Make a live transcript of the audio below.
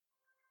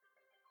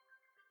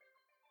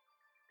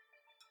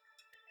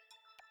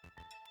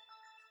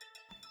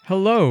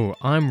Hello,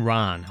 I'm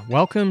Ran.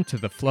 Welcome to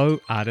the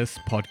Flow Artists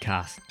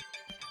Podcast.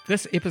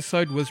 This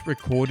episode was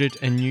recorded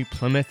in New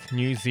Plymouth,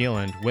 New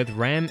Zealand with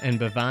Ram and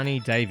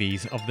Bhavani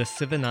Davies of the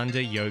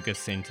Sivananda Yoga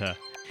Centre.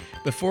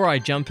 Before I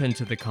jump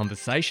into the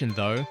conversation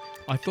though,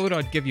 I thought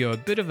I'd give you a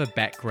bit of a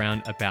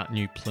background about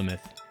New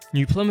Plymouth.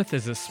 New Plymouth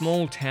is a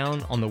small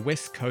town on the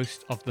west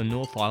coast of the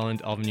North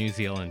Island of New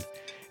Zealand.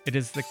 It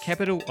is the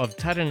capital of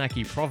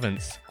Taranaki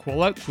province,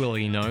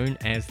 colloquially known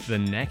as the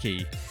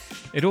Naki.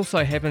 It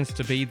also happens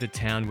to be the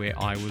town where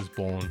I was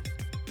born.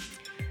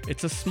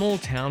 It's a small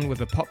town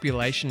with a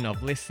population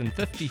of less than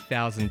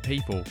 50,000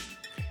 people,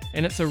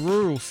 and it's a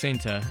rural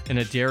centre in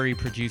a dairy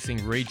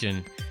producing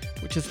region,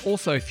 which is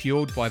also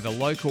fueled by the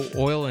local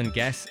oil and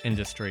gas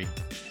industry.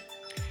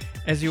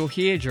 As you'll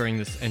hear during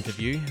this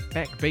interview,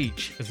 Back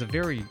Beach is a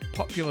very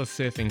popular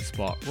surfing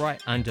spot right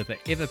under the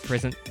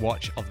ever-present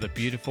watch of the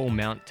beautiful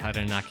Mount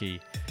Taranaki.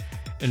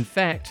 In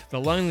fact, the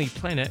Lonely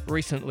Planet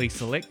recently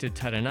selected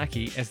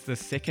Taranaki as the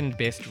second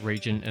best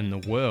region in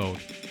the world,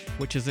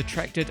 which has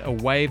attracted a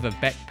wave of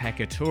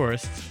backpacker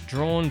tourists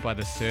drawn by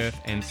the surf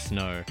and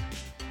snow.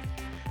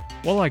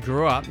 While I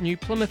grew up, New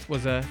Plymouth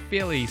was a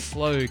fairly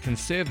slow,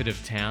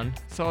 conservative town,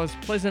 so I was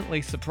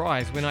pleasantly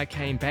surprised when I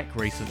came back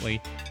recently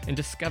and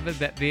discovered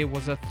that there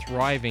was a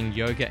thriving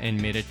yoga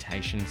and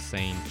meditation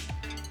scene.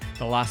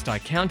 The last I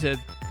counted,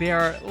 there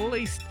are at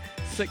least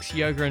 6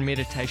 yoga and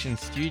meditation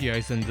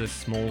studios in this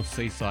small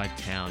seaside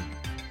town.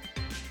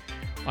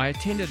 I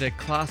attended a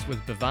class with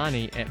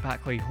Bhavani at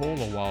Barclay Hall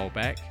a while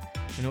back,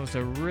 and it was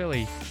a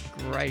really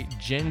great,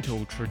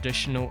 gentle,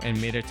 traditional and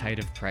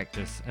meditative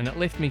practice, and it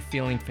left me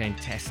feeling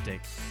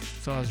fantastic,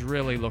 so I was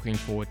really looking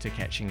forward to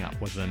catching up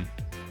with them.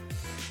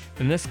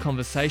 In this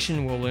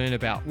conversation, we'll learn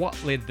about what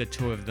led the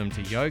two of them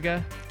to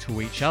yoga,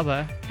 to each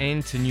other,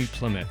 and to New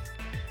Plymouth.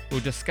 We'll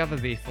discover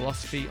their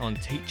philosophy on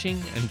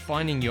teaching and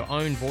finding your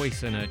own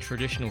voice in a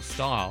traditional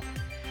style,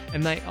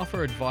 and they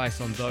offer advice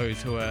on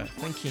those who are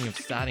thinking of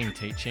starting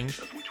teaching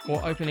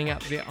or opening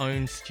up their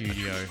own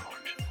studio.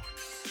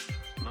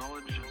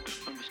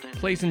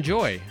 Please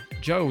enjoy.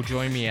 Joe will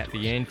join me at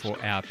the end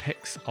for our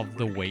picks of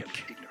the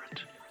week.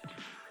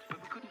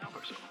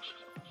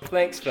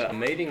 Thanks for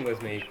meeting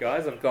with me,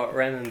 guys. I've got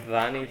Ram and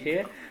Bhavani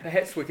here.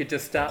 Perhaps we could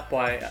just start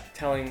by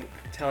telling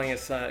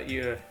us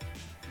a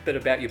bit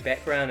about your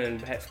background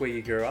and perhaps where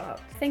you grew up.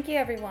 Thank you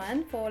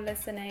everyone for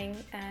listening,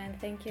 and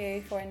thank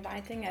you for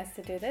inviting us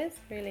to do this.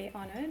 Really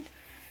honoured.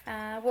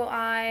 Well,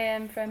 I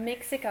am from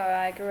Mexico.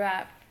 I grew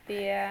up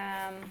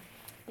there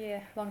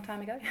long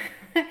time ago.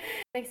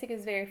 Mexico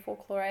is very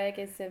folkloric.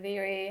 It's a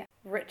very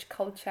rich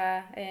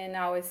culture, and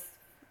I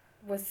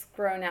was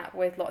grown up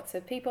with lots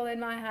of people in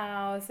my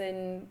house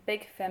and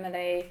big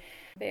family,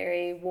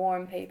 very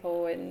warm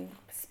people and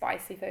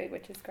spicy food,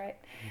 which is great.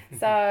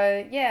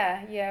 So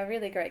yeah,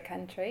 really great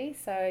country.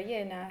 So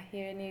now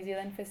here in New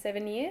Zealand for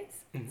 7 years.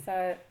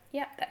 So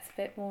yeah, that's a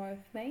bit more of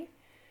me.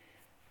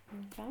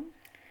 Fun.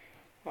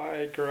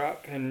 I grew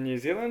up in New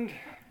Zealand,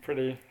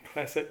 pretty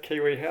classic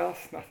Kiwi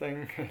house,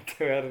 nothing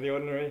too out of the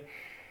ordinary.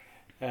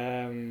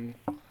 I've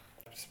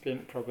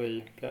spent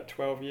probably about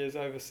 12 years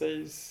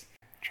overseas,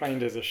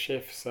 trained as a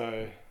chef,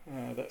 so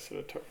that sort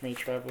of took me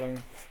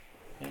travelling,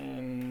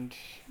 and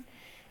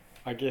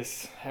I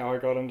guess how I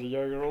got into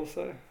yoga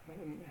also,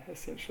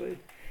 essentially.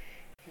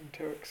 Nothing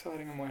too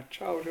exciting in my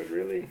childhood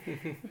really.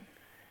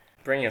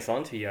 Bring us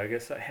on to yoga.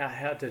 So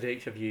how did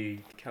each of you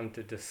come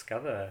to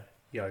discover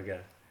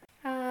yoga?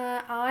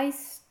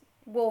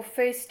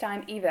 First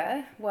time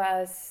ever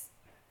was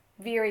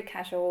very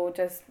casual,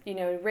 just,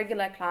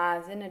 regular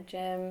class in a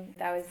gym.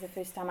 That was the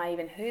first time I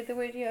even heard the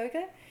word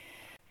yoga.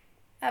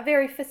 A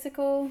very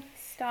physical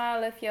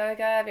style of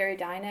yoga, very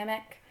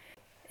dynamic.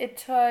 It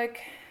took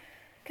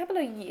a couple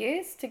of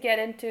years to get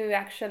into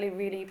actually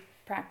really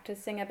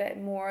practicing a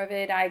bit more of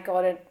it. I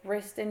got a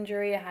wrist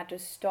injury. I had to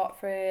stop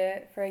for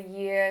a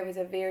year. It was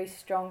a very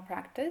strong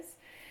practice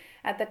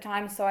at the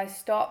time, so I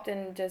stopped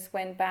and just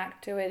went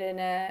back to it in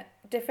a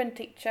different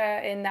teacher,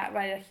 and that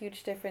made a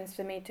huge difference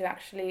for me to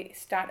actually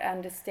start to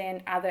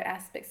understand other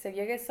aspects of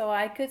yoga. So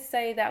I could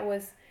say that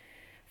was,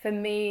 for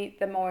me,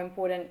 the more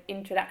important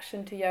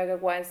introduction to yoga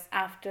was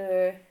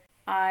after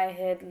I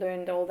had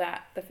learned all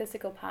that, the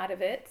physical part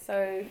of it.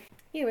 So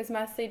yeah, it was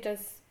mostly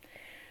just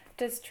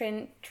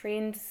trend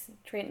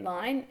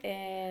line,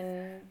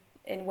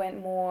 and went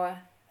more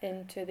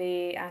into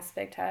the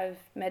aspect of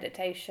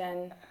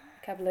meditation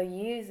a couple of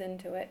years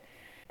into it.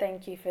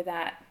 Thank you for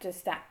that,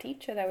 just that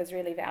teacher. That was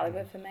really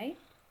valuable for me.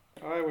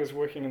 I was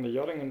working in the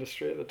yachting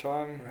industry at the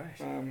time,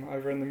 right.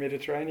 Over in the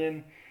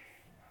Mediterranean.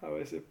 I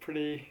was a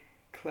pretty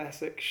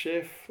classic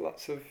chef,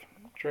 lots of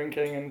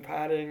drinking and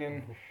partying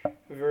and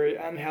a very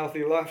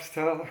unhealthy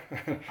lifestyle,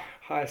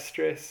 high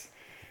stress,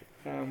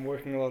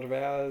 working a lot of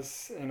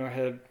hours, and I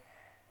had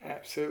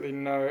absolutely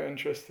no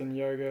interest in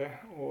yoga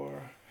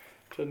or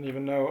didn't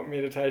even know what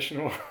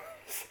meditation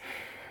was.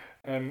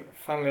 And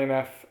funnily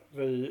enough,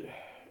 the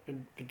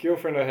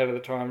girlfriend I had at the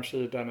time,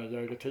 she had done a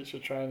yoga teacher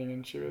training,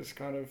 and she was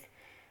kind of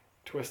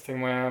twisting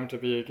my arm to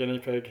be a guinea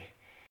pig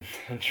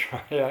and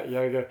try out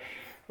yoga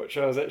which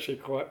I was actually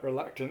quite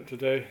reluctant to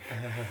do.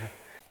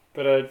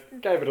 But I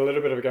gave it a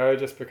little bit of a go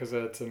just because I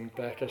had some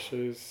back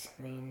issues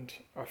and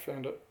I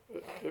found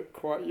it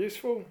quite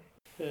useful.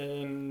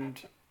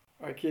 And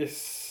I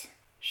guess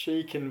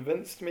she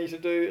convinced me to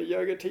do a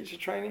yoga teacher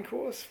training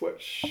course,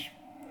 which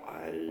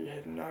I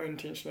had no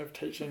intention of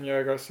teaching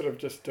yoga. I was sort of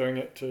just doing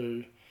it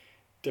to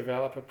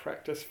develop a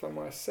practice for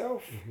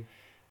myself.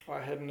 Mm-hmm.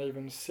 I hadn't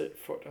even set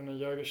foot in a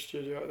yoga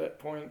studio at that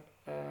point.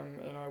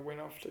 And I went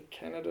off to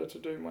Canada to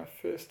do my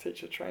first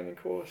teacher training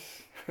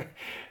course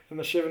in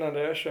the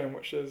Sivananda ashram,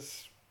 which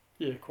is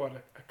quite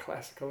a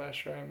classical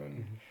ashram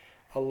and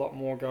a lot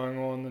more going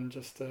on than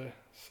just a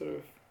sort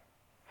of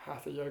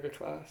hatha yoga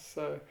class.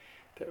 So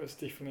that was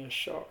definitely a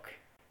shock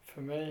for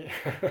me.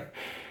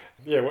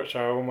 Which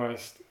I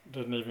almost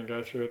didn't even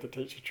go through with the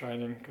teacher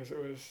training because it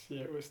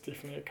was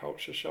definitely a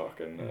culture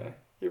shock and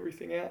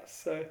everything else.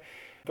 So,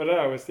 but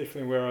I was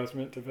definitely where I was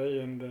meant to be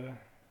and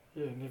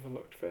never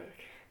looked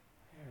back.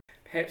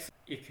 Perhaps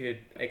you could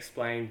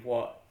explain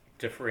what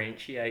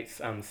differentiates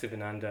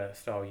Sivananda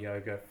style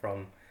yoga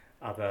from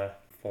other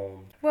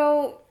forms.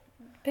 Well,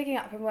 picking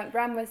up from what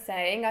Ram was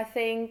saying, I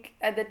think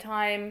at the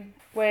time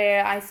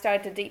where I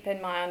started to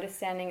deepen my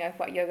understanding of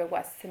what yoga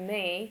was to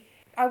me,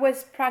 I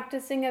was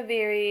practicing a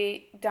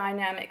very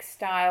dynamic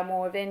style,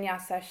 more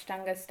vinyasa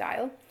ashtanga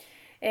style.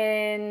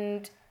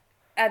 And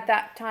at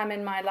that time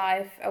in my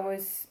life, I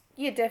was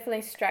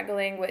definitely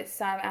struggling with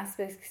some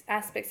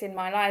aspects in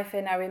my life.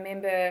 And I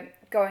remember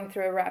going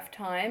through a rough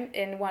time,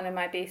 and one of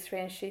my best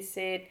friends, she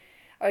said,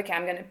 okay,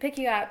 I'm going to pick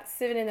you up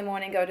 7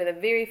 a.m, go to the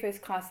very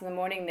first class in the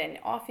morning, then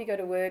off you go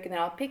to work, and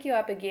then I'll pick you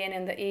up again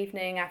in the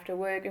evening after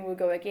work and we'll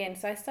go again.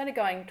 So I started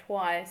going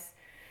twice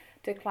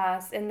to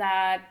class, and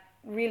that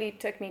really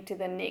took me to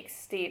the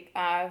next step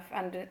of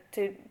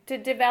to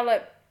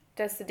develop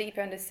just a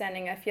deeper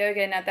understanding of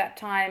yoga. And at that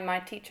time my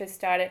teacher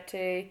started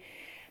to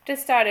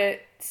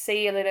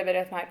see a little bit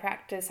of my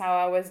practice, how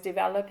I was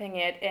developing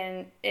it,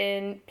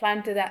 and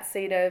planted that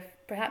seed of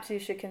perhaps you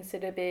should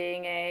consider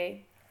being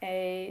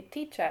a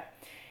teacher.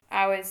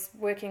 I was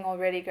working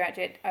already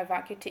graduate of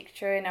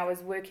architecture and I was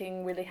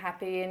working really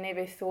happy and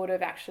never thought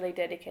of actually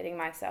dedicating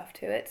myself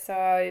to it.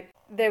 So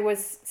there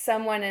was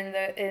someone in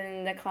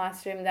the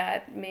classroom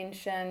that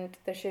mentioned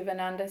the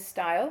Sivananda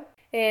style,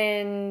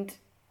 and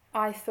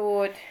I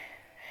thought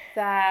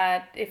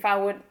that if I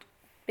would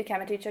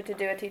become a teacher to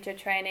do a teacher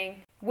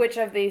training, which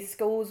of these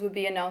schools would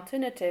be an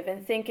alternative,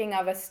 and thinking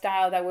of a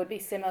style that would be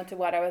similar to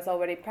what I was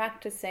already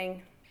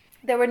practicing.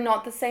 They were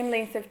not the same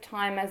length of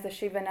time as the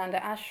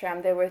Sivananda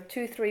ashram. There were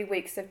 2-3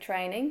 weeks of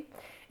training,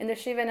 and the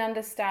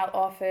Sivananda style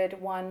offered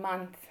 1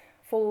 month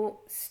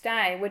full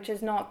stay, which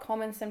is not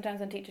common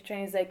sometimes on teacher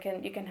trainings.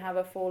 You can have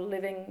a full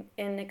living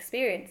in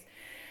experience.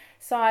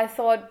 So I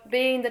thought,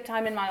 being the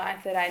time in my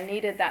life that I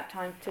needed that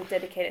time to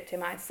dedicate it to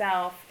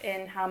myself,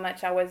 and how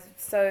much I was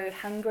so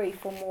hungry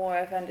for more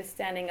of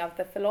understanding of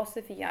the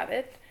philosophy of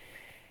it,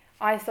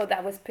 I thought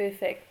that was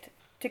perfect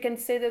to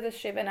consider the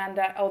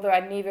Sivananda. Although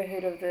I'd never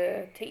heard of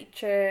the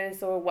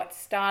teachers or what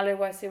style it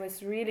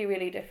was really,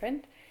 really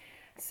different.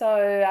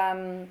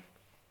 So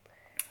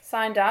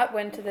signed up,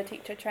 went to the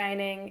teacher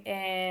training,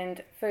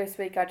 and first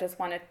week I just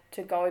wanted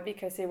to go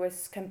because it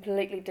was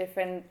completely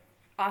different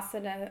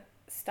asana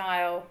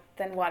style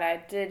than what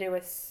I did. It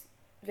was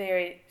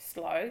very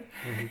slow.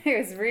 It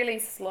was really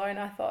slow, and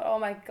I thought, oh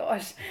my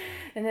gosh,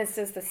 and it's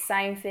just the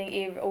same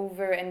thing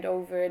over and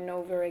over and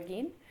over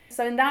again.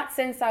 So in that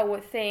sense, I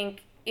would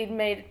think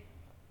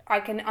I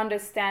can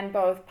understand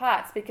both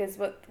parts, because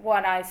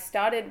what I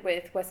started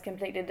with was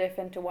completely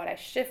different to what I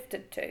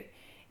shifted to.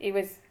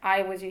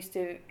 I was used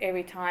to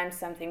every time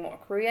something more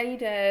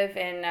creative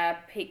and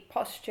peak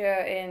posture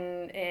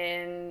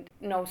and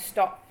no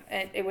stop.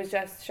 It was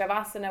just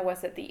Shavasana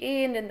was at the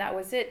end, and that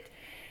was it.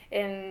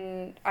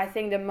 And I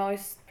think the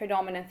most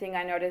predominant thing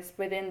I noticed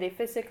within the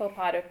physical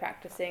part of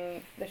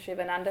practicing the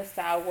Sivananda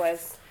style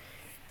was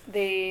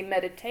the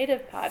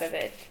meditative part of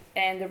it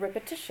and the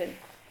repetition,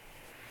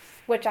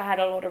 which I had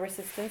a lot of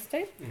resistance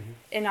to.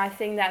 And I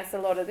think that's a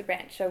lot of the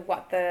branch of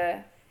what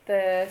the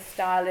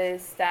style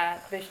is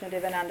that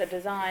Vishnudevananda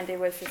designed. It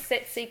was a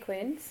set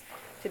sequence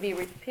to be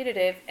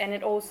repetitive, and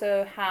it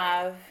also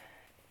have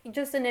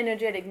just an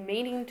energetic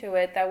meaning to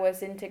it that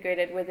was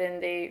integrated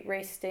within the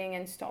resting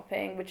and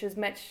stopping, which is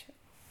much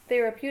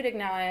therapeutic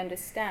now, I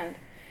understand.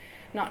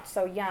 Not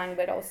so yang,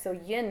 but also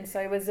yin. So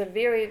it was a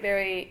very,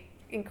 very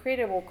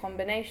incredible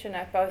combination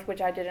of both, which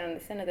I didn't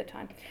understand at the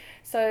time.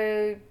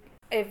 So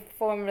if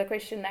from the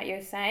question that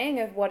you're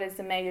saying of what is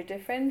the major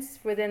difference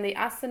within the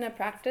asana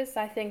practice,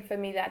 I think for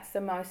me that's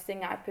the most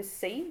thing I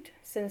perceived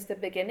since the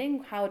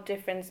beginning, how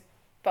different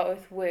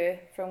both were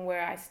from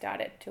where I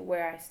started to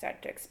where I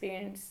started to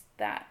experience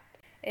that.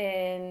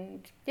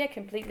 And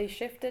completely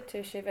shifted to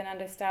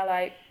Sivananda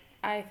style.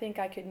 I think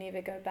I could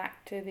never go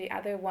back to the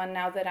other one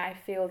now that I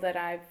feel that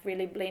I've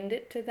really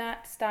blended to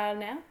that style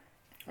now.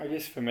 I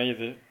guess for me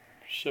the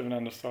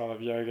Sivananda style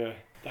of yoga,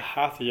 the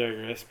hatha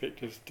yoga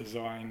aspect is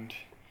designed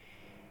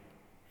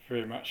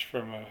very much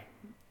from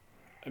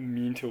a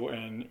mental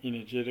and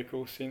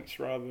energetical sense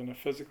rather than a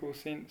physical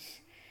sense.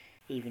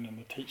 even in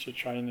the teacher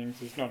trainings,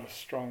 there's not a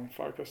strong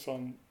focus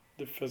on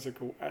the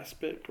physical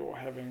aspect or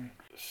having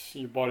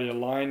your body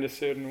aligned a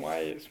certain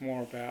way. It's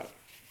more about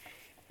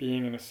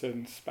being in a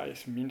certain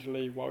space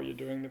mentally while you're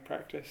doing the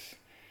practice.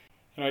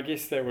 And I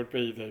guess that would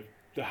be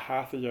the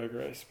Hatha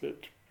yoga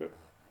aspect. But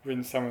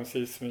when someone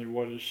says to me,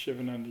 what is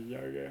Sivananda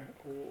yoga,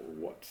 or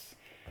what's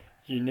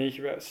unique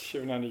about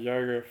Sivananda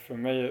yoga, for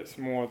me it's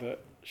more that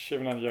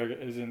Sivananda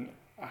yoga isn't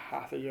a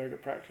Hatha yoga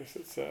practice.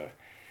 It's a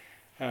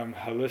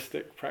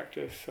holistic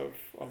practice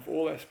of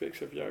all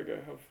aspects of yoga,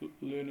 of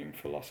learning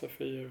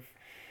philosophy, of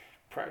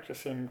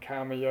practicing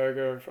karma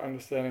yoga, of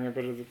understanding a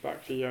bit of the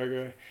bhakti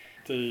yoga,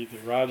 the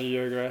Raja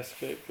yoga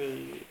aspect,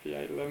 the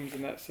 8 limbs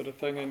and that sort of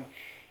thing,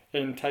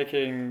 and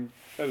taking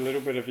a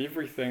little bit of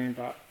everything,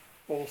 but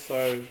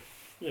also,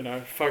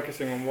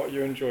 focusing on what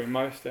you enjoy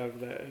most out of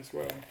that as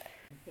well.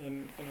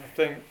 And I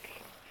think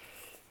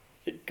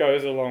it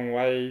goes a long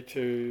way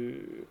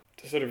to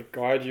sort of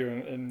guide you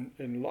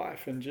in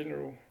life in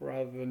general,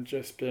 rather than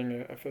just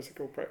being a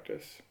physical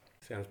practice.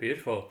 Sounds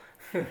beautiful.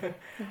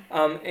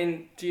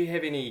 And do you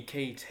have any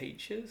key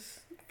teachers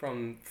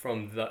from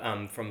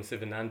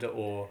Sivananda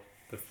or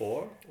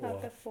before?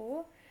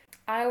 Before,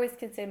 I always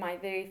consider my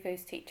very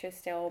first teacher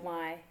still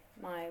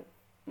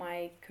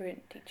my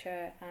current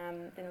teacher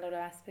in a lot of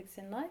aspects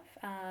in life.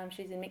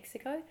 She's in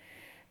Mexico,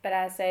 but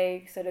as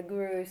a sort of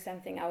guru,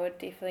 something I would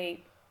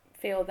definitely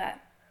feel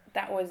that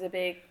was a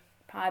big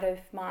part of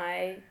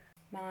my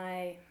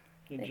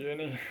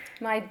journey.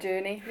 My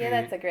journey. Yeah,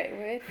 that's a great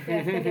word.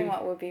 Yeah, thinking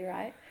what would be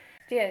right.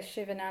 Yeah,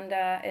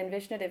 Shivananda and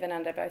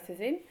Vishnudevananda, both of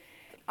them.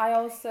 I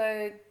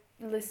also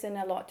listen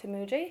a lot to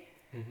Muji.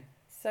 Mm-hmm.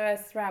 So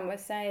as Ram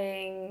was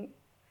saying,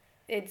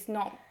 it's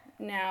not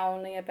now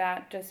only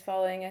about just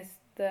following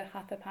the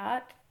Hatha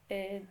part.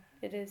 It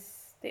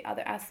is the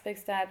other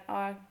aspects that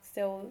are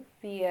still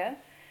there,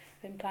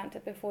 been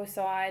planted before.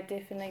 So I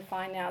definitely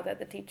find now that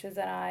the teachers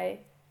that I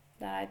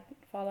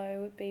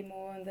follow would be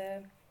more on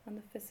the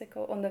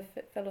physical, on the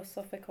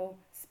philosophical,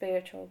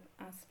 spiritual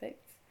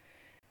aspects.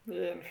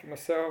 Yeah, and for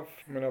myself,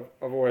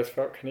 I've always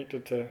felt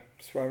connected to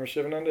Swami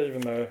Shivananda,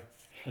 even though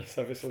he's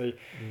obviously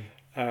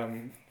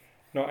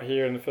not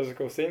here in the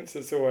physical sense.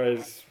 It's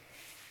always,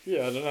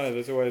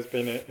 there's always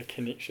been a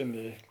connection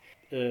there.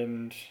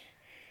 And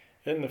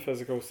in the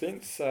physical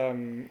sense,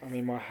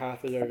 my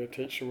Hatha yoga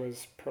teacher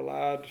was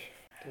Prahlad.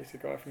 He's a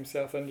guy from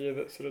South India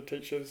that sort of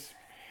teaches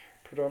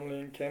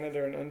predominantly in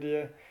Canada and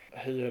India.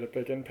 He had a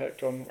big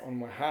impact on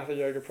my Hatha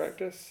yoga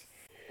practice.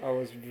 I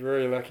was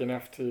very lucky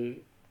enough to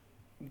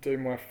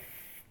do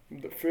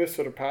the first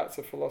sort of parts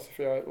of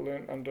philosophy I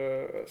learnt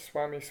under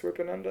Swami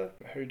Swipananda,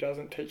 who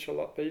doesn't teach a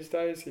lot these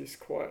days. He's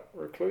quite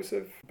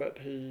reclusive, but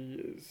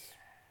he is,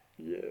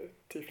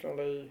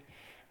 definitely,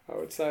 I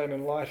would say, an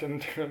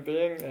enlightened human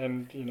being,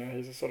 and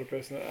he's the sort of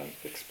person that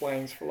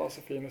explains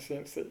philosophy in a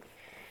sense that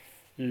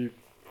you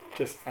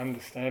just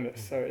understand it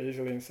so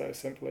easily and so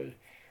simply.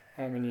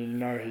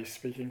 And he's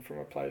speaking from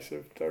a place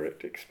of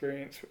direct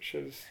experience, which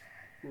is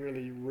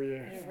really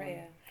rare.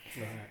 Rare.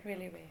 Right.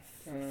 Really rare.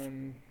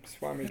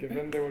 Swami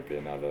Govinda would be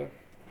another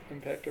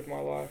impact of my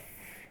life.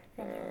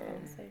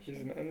 He's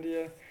in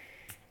India.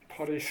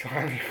 Poti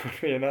Swami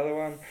would be another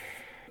one.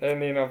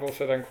 And then I've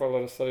also done quite a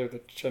lot of study of the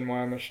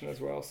Chinmaya mission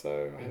as well,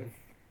 so I have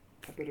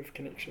a bit of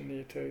connection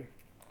there too.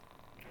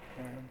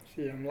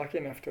 I'm lucky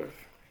enough to have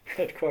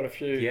had quite a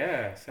few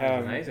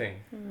sounds amazing.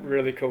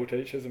 Really cool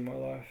teachers in my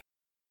life.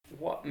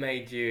 What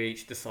made you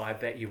each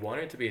decide that you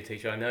wanted to be a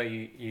teacher? I know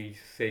you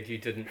said you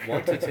didn't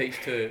want to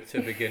teach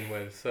to begin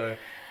with, so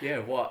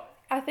what?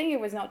 I think it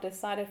was not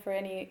decided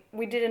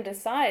we didn't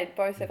decide,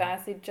 both of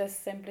us, it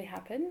just simply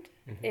happened.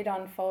 Mm-hmm. It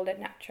unfolded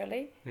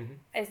naturally.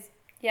 Mm-hmm.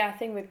 I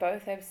think we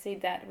both have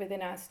said that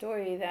within our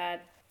story,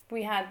 that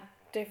we had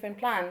different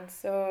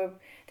plans or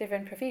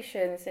different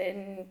professions,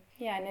 and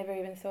I never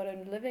even thought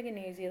of living in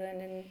New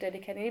Zealand and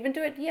dedicating,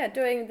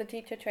 doing the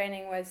teacher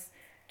training was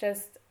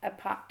just a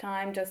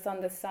part-time, just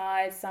on the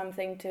side,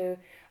 something to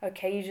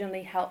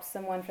occasionally help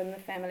someone from the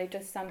family,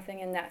 just something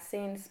in that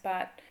sense.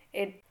 But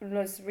it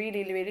was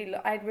really, really,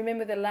 I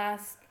remember the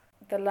last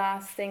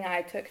thing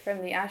I took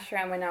from the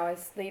ashram when I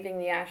was leaving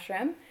the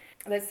ashram,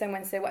 that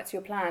someone said, "What's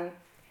your plan?"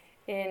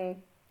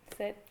 And I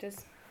said,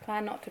 "Just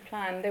plan not to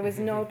plan." There was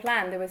no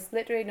plan. There was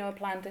literally no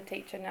plan to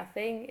teach or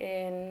nothing.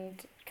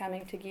 And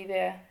coming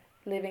together,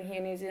 living here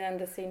in New Zealand,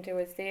 the centre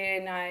was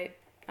there, and I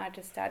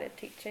just started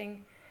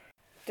teaching.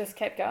 Just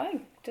kept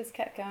going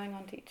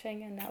on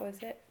teaching, and that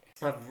was it.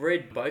 I've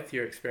read both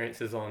your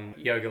experiences on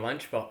Yoga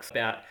Lunchbox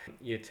about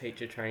your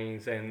teacher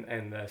trainings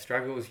and the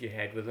struggles you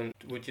had with them.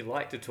 Would you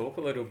like to talk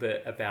a little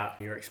bit about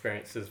your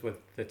experiences with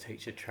the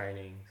teacher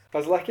trainings? I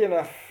was lucky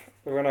enough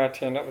when I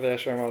turned up with the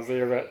ashram, I was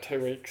there about 2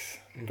 weeks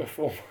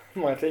before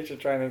my teacher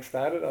training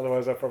started.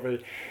 Otherwise, I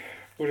probably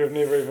would have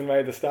never even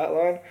made the start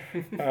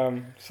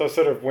line. So I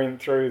sort of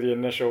went through the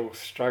initial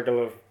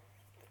struggle of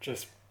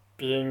just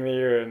being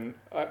there, and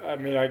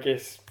I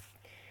guess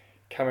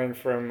coming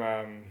from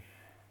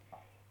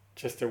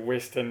just a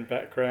Western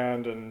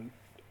background, and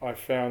I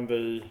found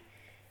the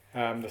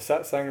The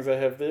satsangs they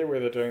have there, where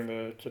they're doing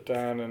the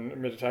kirtan and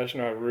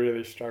meditation, I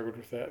really struggled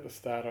with that at the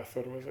start. I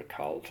thought it was a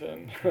cult,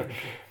 and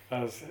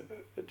I was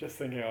just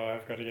thinking, oh,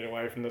 I've got to get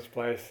away from this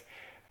place.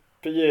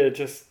 But yeah,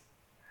 just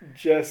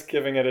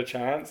giving it a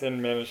chance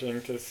and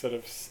managing to sort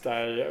of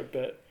stay a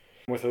bit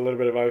with a little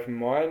bit of open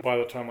mind. By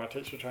the time my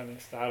teacher training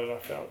started, I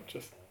felt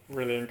just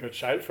really in good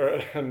shape for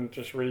it and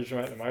just ready to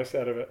make the most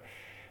out of it.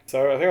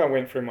 So I think I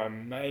went through my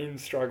main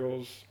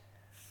struggles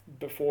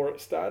before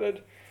it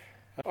started.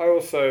 I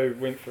also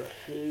went for a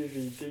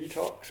heavy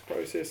detox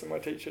process in my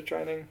teacher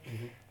training.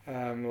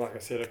 Like I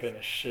said, I've been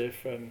a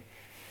chef and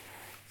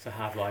it's a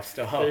hard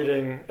lifestyle.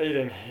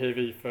 Eating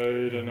heavy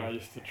food, and I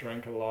used to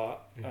drink a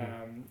lot.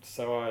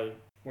 So I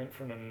went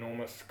for an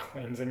enormous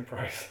cleansing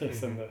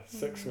process in the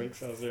 6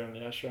 weeks I was there in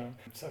the ashram.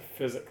 So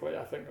physically,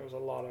 I think there was a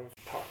lot of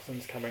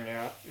toxins coming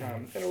out,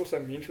 and also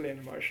mentally and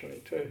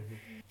emotionally too.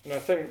 And I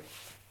think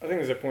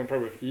there's a point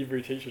probably with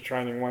every teacher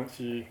training, once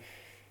you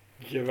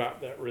give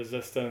up that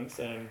resistance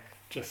and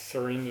just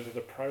surrender to the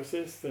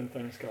process, then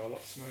things go a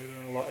lot smoother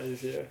and a lot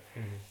easier.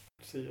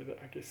 So yeah,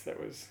 I guess that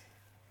was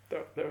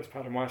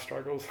part of my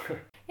struggles.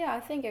 Yeah, I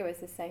think it was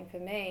the same for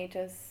me,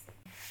 just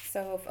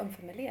so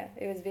unfamiliar.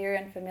 It was very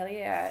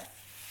unfamiliar.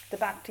 The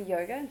Bhakti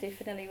yoga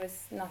definitely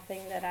was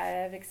nothing that I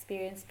have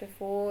experienced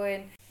before,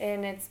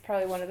 and it's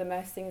probably one of the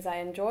most things I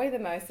enjoy the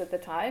most at the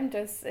time.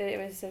 It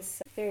was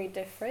just very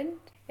different,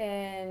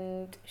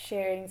 and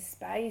sharing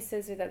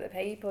spaces with other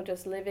people,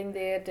 just living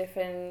there,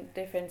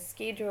 different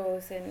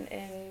schedules,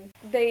 and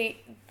the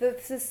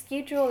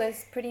schedule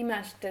is pretty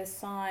much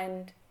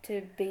designed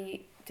to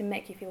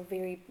make you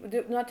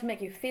feel not to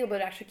make you feel,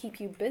 but actually keep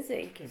you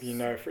busy. Give you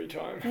no free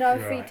time.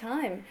 Free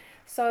time.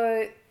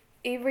 So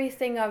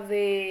everything of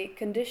the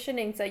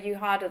conditionings that you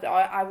had,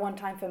 I want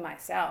time for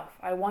myself,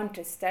 I want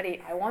to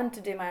study, I want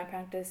to do my own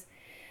practice,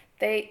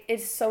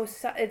 it's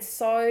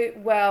so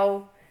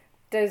well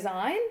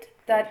designed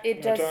that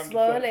it just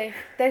slowly,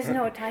 there's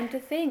no time to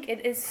think.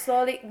 It is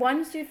slowly,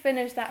 once you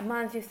finish that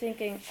month, you're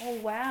thinking, oh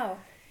wow,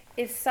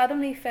 it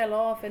suddenly fell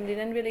off, and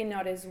didn't really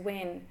notice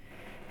when,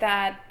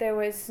 that there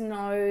was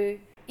no,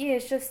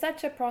 it's just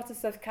such a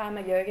process of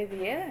karma yoga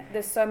there.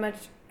 There's so much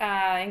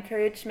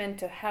encouragement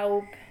to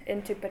help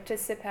and to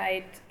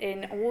participate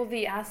in all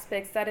the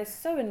aspects that is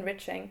so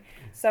enriching.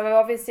 So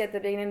obviously at the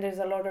beginning there's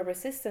a lot of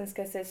resistance,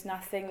 because there's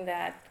nothing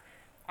that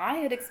I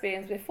had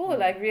experienced before,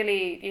 like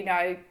really,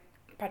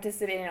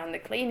 participating on the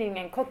cleaning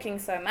and cooking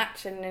so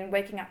much, and then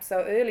waking up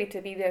so early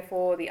to be there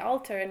for the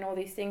altar and all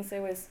these things. It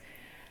was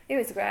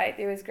great.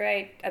 It was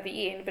great at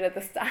the end, but at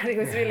the start it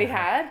was really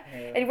hard.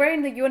 And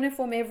wearing the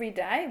uniform every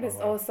day was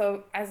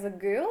also, as a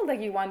girl, like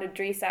you want to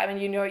dress up,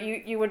 and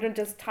you wouldn't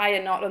just tie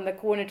a knot on the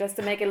corner just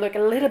to make it look a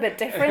little bit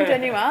different to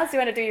anyone else. You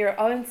want to do your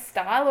own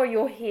style, or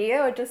your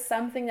hair, or just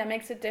something that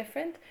makes it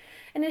different.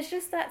 And it's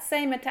just that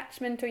same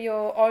attachment to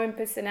your own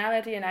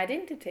personality and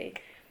identity.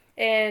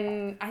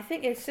 And I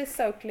think it's just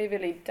so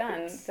cleverly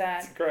done it's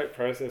a great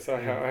process. I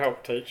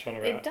help teach on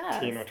about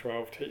 10 or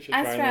 12 teacher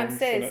trainings. As Ram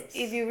says,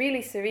 if you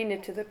really surrender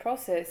to the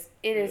process,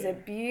 it is a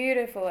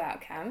beautiful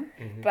outcome,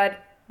 but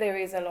there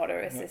is a lot of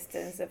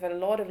resistance of a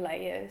lot of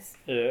layers.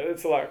 Yeah,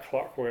 it's like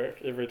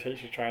clockwork. Every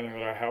teacher training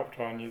that I helped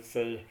on, you'd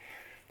see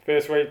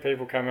first week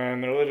people come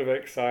in, they're a little bit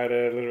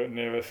excited, a little bit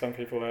nervous, some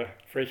people are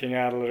freaking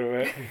out a little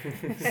bit.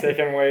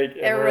 Second week,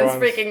 everyone's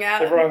freaking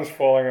out. Everyone's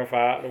falling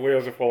apart, the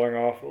wheels are falling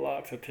off,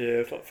 lots of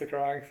tears, lots of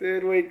crying.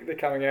 Third week, they're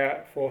coming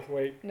out. Fourth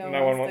week, no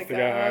one wants to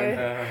go home.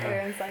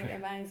 Everyone's like,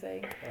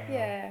 amazing.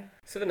 Yeah.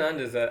 Sivananda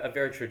is a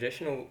very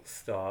traditional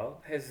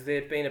style. Has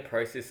there been a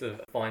process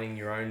of finding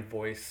your own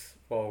voice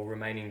while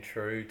remaining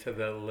true to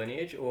the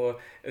lineage, or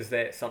is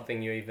that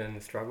something you even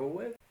struggle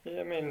with?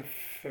 Yeah, I mean,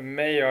 for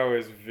me, I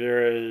was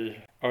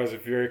a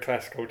very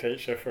classical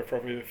teacher for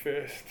probably the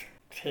first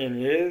 10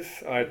 years.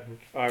 I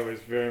was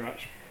very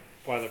much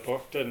by the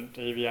book, didn't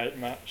deviate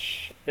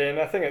much. And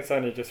I think it's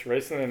only just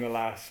recently, in the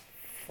last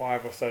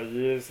 5 or so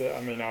years, that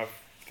I've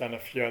done a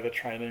few other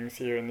trainings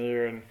here and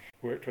there and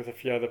worked with a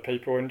few other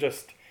people, and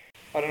just,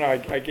 I don't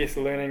know, I guess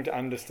learning to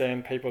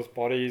understand people's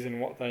bodies and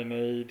what they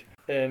need,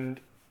 and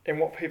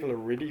what people are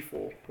ready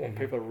for, what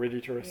people are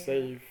ready to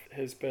receive,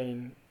 has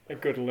been a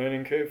good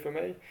learning curve for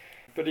me.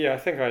 But yeah, I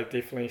think I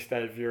definitely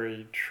stay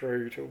very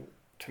true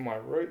to my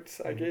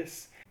roots, I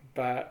guess.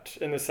 But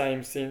in the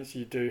same sense,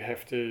 you do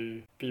have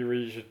to be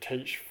ready to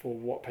teach for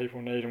what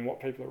people need and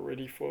what people are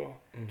ready for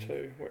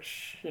too,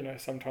 which,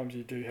 sometimes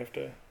you do have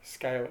to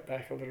scale it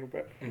back a little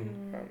bit,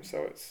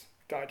 so it's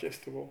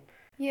digestible.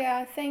 Yeah,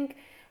 I think,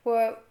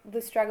 well,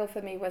 the struggle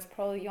for me was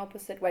probably the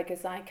opposite way,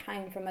 because I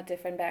came from a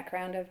different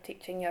background of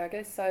teaching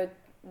yoga, so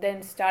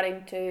then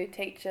starting to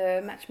teach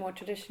a much more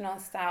traditional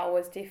style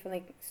was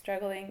definitely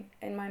struggling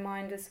in my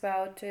mind as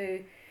well,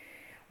 to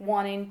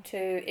wanting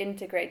to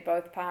integrate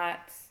both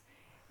parts.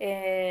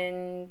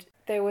 And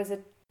there was a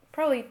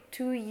probably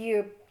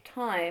 2-year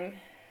time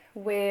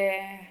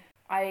where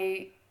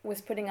I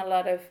was putting a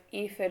lot of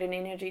effort and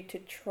energy to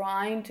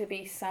trying to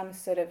be some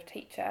sort of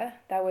teacher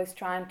that was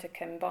trying to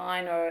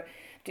combine or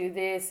do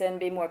this and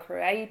be more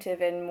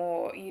creative and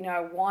more,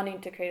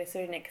 wanting to create a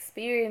certain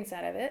experience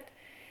out of it.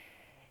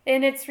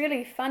 And it's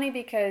really funny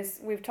because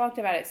we've talked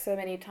about it so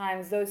many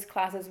times. Those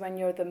classes when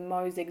you're the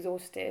most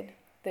exhausted,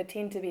 they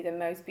tend to be the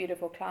most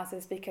beautiful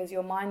classes because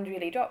your mind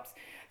really drops.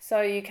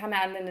 So you come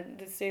out and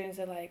the students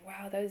are like,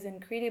 wow, that was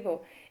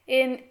incredible.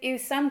 And it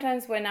was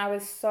sometimes when I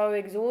was so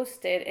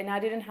exhausted and I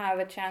didn't have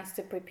a chance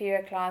to prepare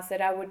a class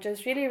that I would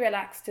just really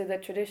relax to the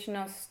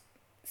traditional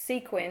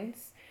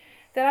sequence,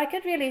 that I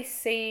could really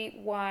see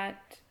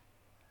what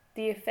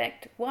the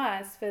effect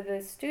was for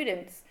the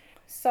students.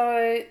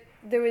 So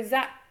there was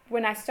that.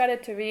 When I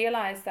started to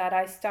realize that,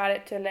 I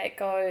started to let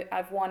go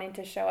of wanting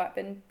to show up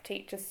and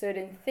teach a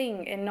certain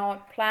thing and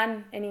not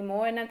plan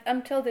anymore. And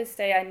until this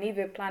day, I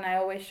never plan. I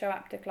always show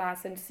up to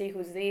class and see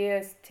who's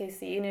there, test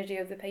the energy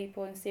of the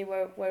people and see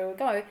where we'll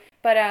go.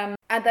 But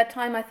at that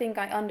time, I think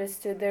I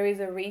understood there is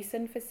a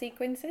reason for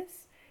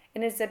sequences.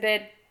 And it is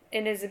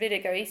a bit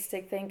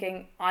egoistic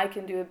thinking I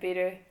can do a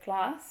better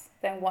class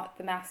than what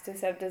the masters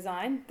have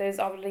designed. There's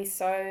obviously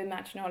so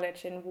much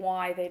knowledge in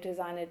why they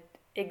designed it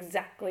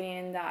exactly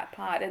in that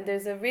part, and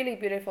there's a really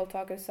beautiful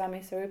talk of Swami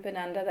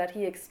Sarupananda that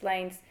he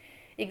explains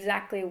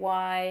exactly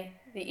why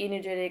the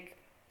energetic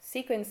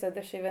sequence of the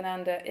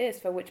Sivananda is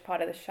for which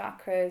part of the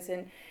chakras,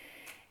 and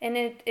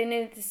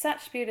it's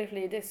such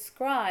beautifully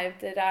described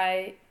that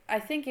I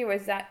think it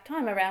was that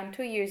time around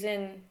 2 years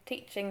in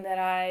teaching that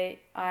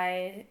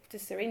I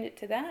just surrendered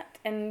to that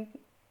and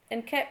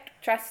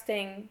kept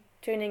trusting,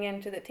 tuning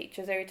into the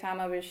teachers every time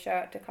I would show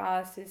up to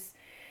classes,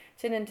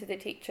 tune into the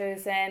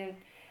teachers, and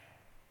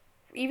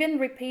even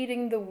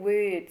repeating the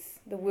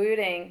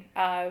wording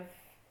of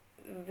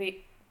the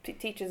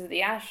teachers of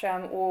the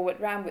ashram, or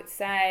what Ram would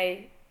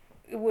say,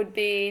 would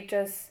be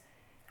just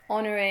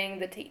honouring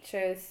the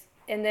teachers.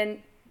 And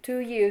then 2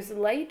 years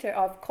later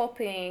of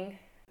copying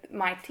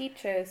my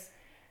teachers,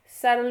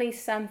 suddenly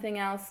something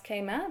else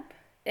came up,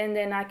 and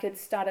then I could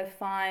start to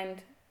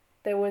find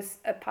there was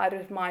a part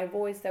of my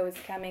voice that was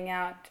coming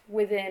out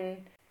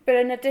within, but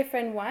in a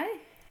different way.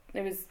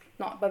 It was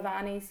not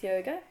Bhavani's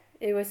yoga.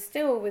 It was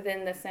still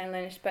within the same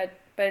lineage, but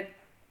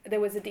there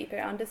was a deeper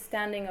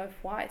understanding of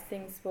why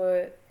things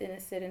were in a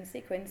certain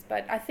sequence.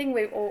 But I think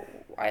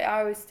I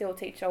always still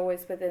teach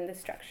always within the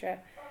structure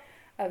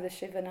of the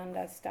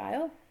Sivananda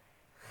style,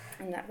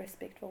 in that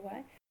respectful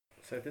way.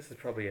 So this is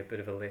probably a bit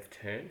of a left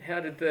turn. How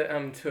did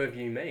the two of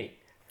you meet?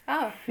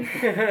 Oh,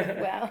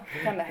 well,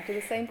 come back to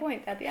the same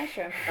point at the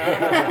ashram.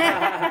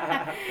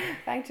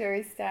 Back to where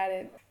we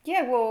started.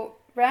 Yeah, well,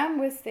 Ram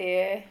was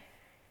there,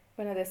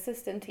 one of the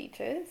assistant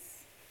teachers.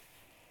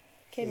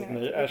 This is in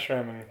the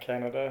ashram in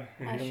Canada.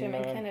 Ashram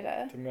in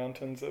Canada. The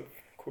mountains of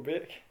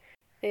Quebec.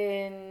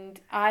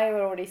 And I had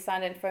already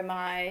signed in for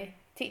my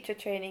teacher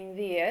training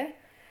there.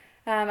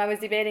 I was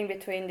debating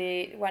between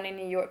the one in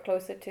New York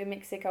closer to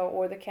Mexico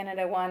or the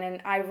Canada one,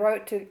 and I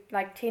wrote to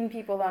like 10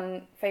 people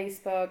on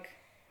Facebook,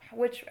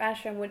 which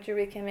ashram would you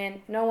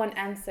recommend? No one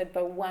answered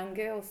but one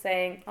girl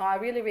saying, oh, I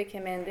really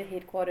recommend the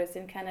headquarters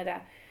in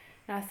Canada.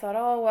 And I thought,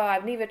 oh, well,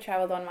 I've never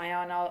traveled on my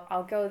own.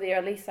 I'll go there.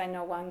 At least I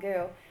know one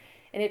girl.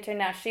 And it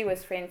turned out she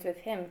was friends with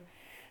him.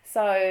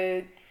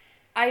 So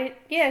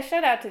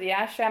shout out to the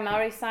ashram. I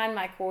already signed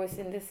my course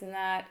and this and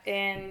that.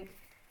 And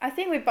I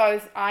think we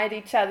both eyed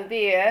each other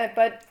there,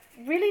 but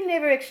really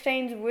never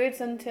exchanged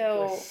words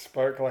until... We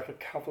spoke like a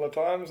couple of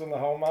times in the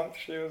whole month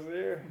she was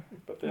there.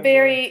 But then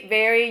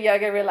very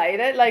yoga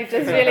related, like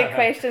just really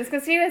questions.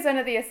 Because he was one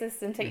of the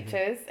assistant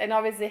teachers, and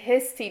obviously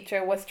his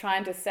teacher was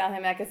trying to sell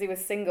him out because he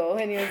was single,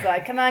 and he was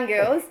like, come on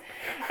girls.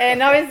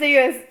 And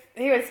obviously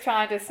he was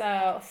trying to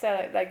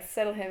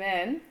settle him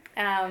in.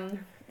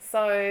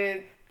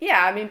 So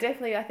yeah, I mean,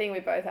 definitely I think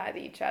we both eyed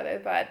each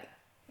other,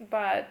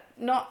 but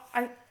not,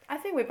 I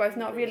think we're both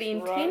not really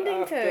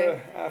intending to.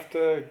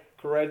 After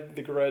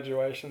the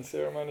graduation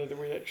ceremony that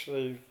we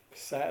actually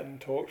sat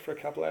and talked for a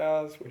couple of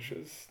hours, which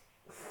was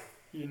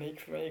unique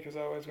for me because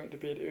I always went to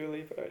bed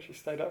early, but I actually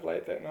stayed up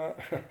late that night.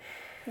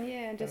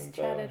 Yeah, and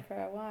chatted for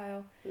a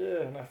while.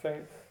 Yeah, and I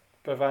think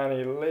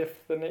Bhavani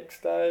left the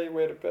next day.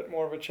 We had a bit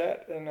more of a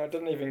chat, and I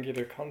didn't even get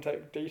her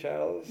contact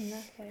details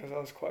because I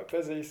was quite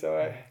busy, so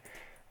I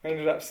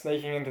ended up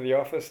sneaking into the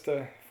office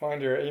to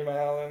find her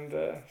email and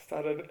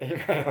started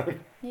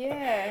emailing.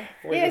 Yeah.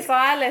 So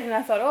I left and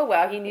I thought, oh,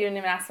 well, he didn't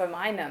even ask for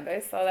my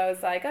number. So I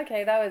was like,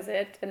 okay, that was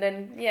it. And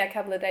then, a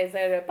couple of days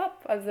later,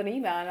 pop, I was an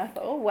email. And I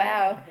thought, oh,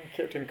 wow. I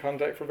kept in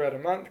contact for about a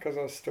month because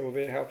I was still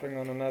there helping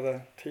on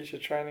another teacher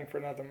training for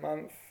another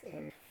month.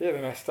 And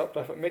then I stopped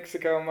off at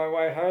Mexico on my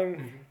way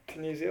home to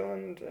New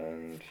Zealand.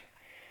 And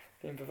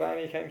then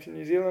Bhavani came to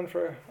New Zealand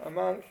for a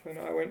month. And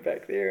I went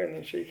back there, and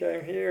then she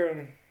came here,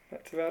 and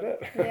that's about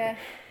it. Yeah.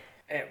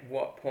 At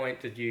what point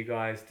did you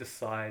guys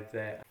decide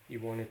that you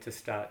wanted to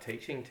start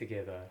teaching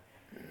together?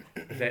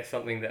 Is that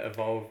something that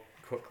evolved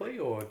quickly,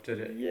 or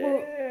did it?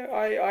 Yeah,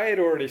 I had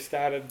already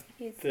started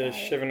the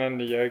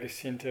Sivananda Yoga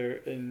Centre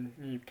in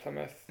New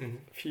Plymouth a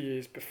few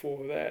years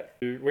before that.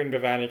 When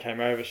Bhavani came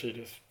over, she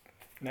just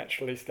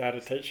naturally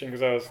started teaching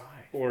because I was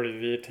already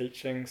there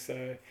teaching,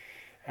 so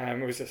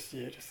it was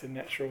just a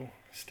natural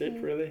step,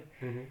 really.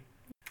 Mm-hmm.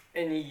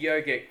 In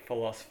yogic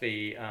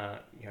philosophy,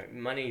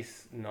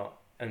 money's not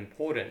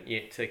important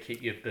yet to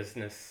keep your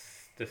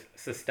business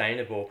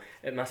sustainable,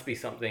 it must be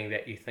something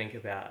that you think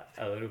about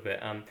a little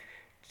bit.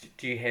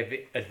 Do you have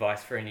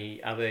advice for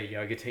any other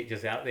yoga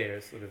teachers out there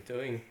sort of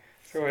doing?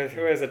 It's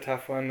always a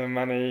tough one, the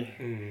money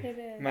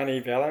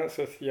balance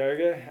with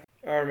yoga.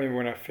 I remember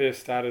when I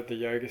first started the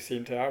yoga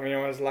centre, I mean,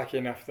 I was lucky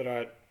enough that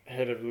I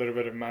had a little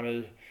bit of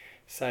money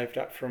saved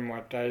up from my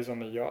days on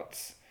the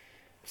yachts.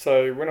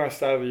 So when I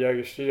started the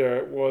yoga studio,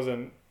 it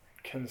wasn't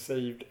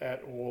conceived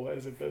at all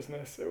as a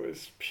business. It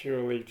was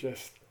purely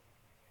just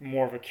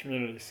more of a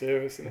community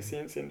service in a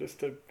sense, and just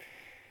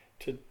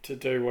to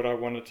do what I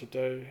wanted to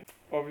do.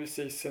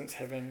 Obviously, since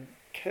having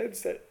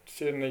kids, that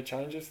certainly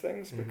changes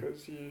things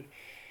because you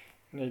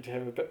need to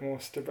have a bit more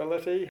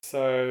stability.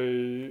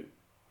 So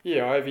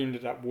yeah, I've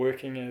ended up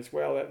working as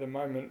well at the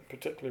moment,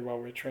 particularly while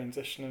we're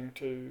transitioning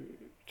to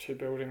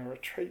building a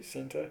retreat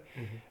centre.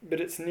 But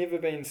it's never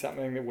been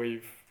something that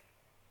we've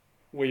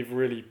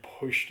really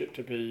pushed it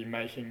to be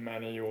making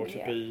money or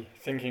to be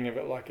thinking of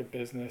it like a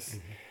business.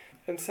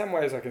 In some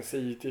ways, I can see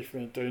you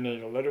definitely do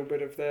need a little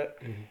bit of that,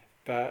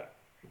 but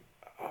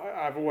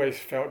I've always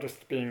felt,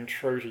 just being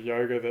true to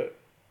yoga, that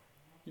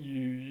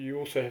you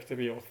also have to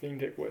be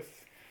authentic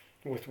with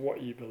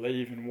what you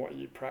believe and what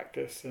you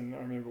practice. And I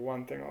remember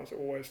one thing I was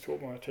always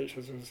taught by my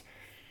teachers was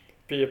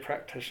be a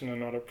practitioner,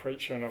 not a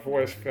preacher. And I've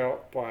always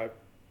felt by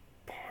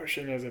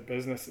pushing as a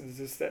business, there's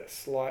just that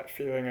slight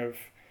feeling of,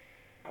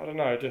 I don't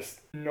know,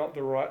 just not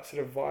the right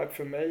sort of vibe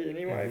for me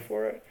anyway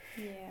for it.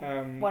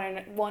 Yeah.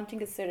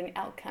 Wanting a certain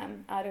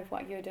outcome out of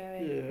what you're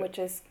doing, which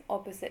is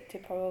opposite to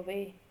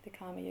probably the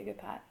Karma Yoga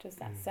part, just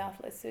that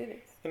selfless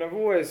service. And I've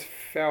always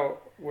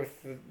felt with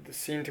the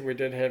centre we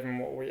did have and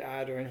what we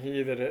are doing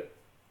here, that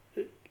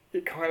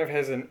it kind of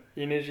has an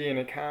energy and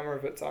a karma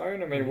of its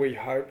own. I mean, we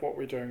hope what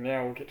we're doing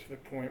now will get to the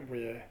point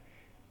where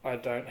I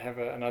don't have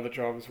another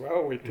job as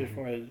well.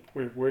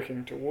 We're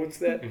working towards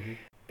that.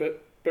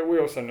 But we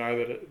also know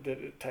that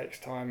it takes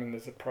time, and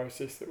there's a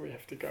process that we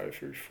have to go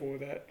through for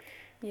that.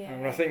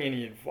 And I think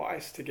any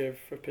advice to give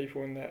for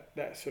people in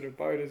that sort of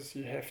boat is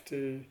you have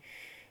to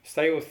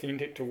stay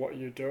authentic to what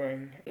you're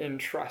doing and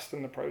trust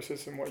in the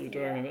process and what you're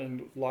doing,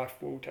 and life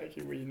will take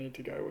you where you need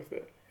to go with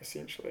it,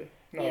 essentially.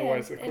 Not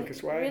always the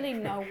quickest way. Really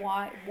know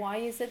why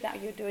is it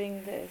that you're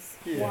doing this?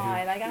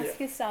 Why? Ask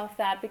yourself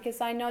that,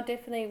 because I know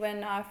definitely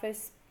when our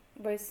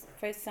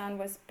first son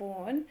was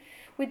born,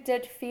 we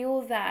did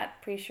feel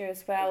that pressure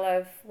as well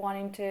of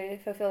wanting to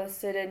fulfill a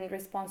certain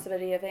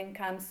responsibility of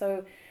income.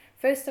 So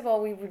first of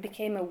all, we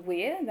became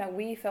aware that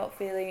we're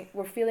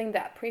feeling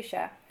that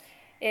pressure,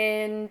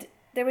 and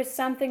there was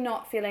something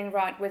not feeling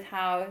right with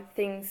how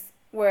things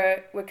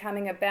were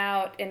coming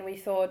about, and we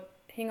thought,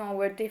 hang on,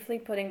 we're definitely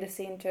putting the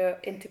centre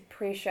into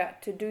pressure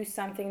to do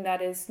something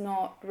that is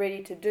not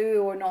ready to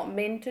do or not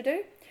meant to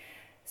do.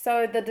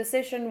 So the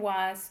decision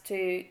was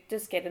to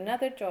just get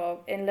another job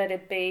and let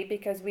it be,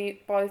 because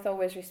we both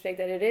always respect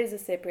that it is a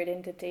separate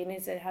entity and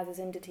it has this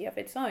entity of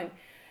its own.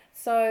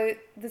 So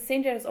the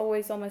centre is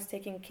always almost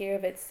taking care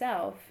of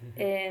itself,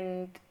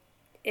 and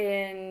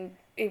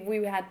if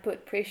we had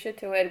put pressure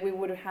to it, we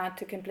would have had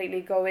to completely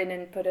go in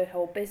and put a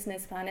whole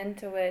business plan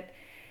into it.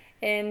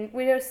 And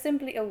we were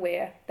simply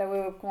aware that we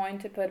were going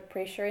to put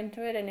pressure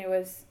into it, and it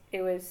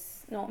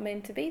was not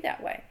meant to be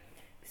that way.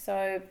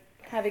 So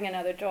having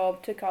another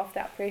job took off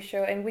that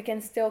pressure, and we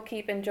can still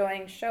keep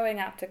enjoying showing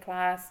up to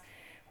class.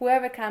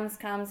 Whoever comes,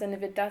 and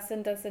if it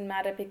doesn't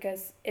matter,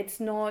 because it's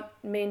not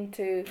meant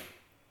to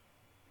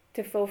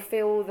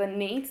fulfill the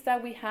needs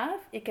that we have.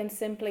 It can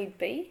simply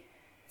be.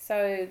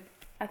 So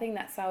I think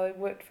that's how it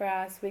worked for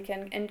us. We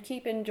can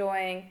keep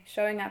enjoying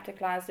showing up to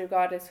class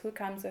regardless who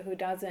comes or who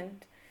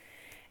doesn't,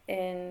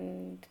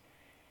 and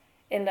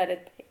let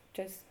it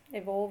just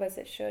evolve as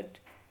it should.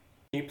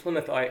 New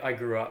Plymouth, I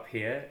grew up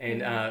here,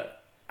 and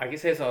I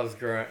guess as I was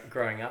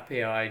growing up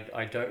here,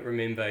 I don't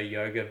remember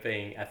yoga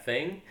being a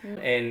thing,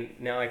 and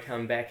now I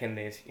come back and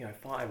there's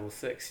 5 or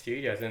 6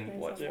 studios, and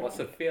what's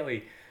a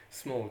fairly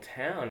small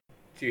town.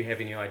 Do you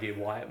have any idea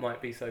why it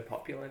might be so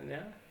popular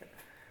now?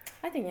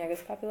 I think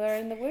yoga's popular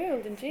in the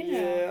world in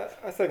general. Yeah,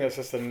 I think it's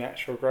just a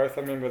natural growth.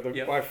 I remember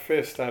I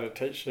first started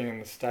teaching in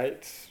the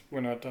States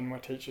when I'd done my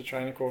teacher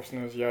training course, and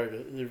there was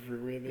yoga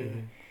everywhere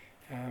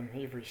there.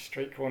 Every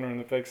street corner in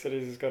the big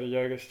cities has got a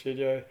yoga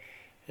studio,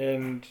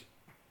 and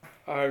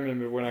I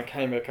remember when I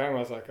came back home, I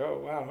was like, oh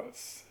wow,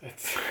 it's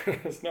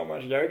there's not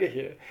much yoga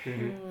here.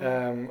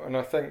 And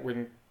I think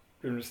when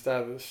we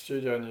started the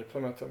studio in New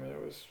Plymouth, I mean,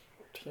 it was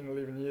 10,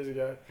 11 years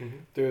ago,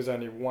 there was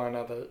only one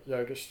other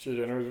yoga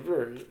studio, and it was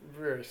very,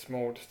 very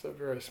small, just a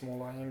very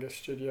small Iyengar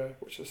studio,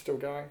 which is still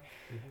going.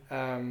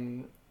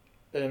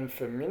 And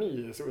for many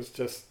years, it was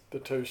just the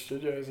 2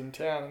 studios in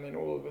town, and then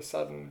all of a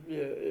sudden,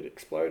 it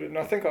exploded. And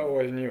I think I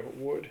always knew it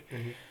would,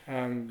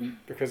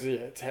 because,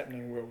 it's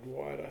happening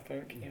worldwide, I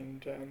think.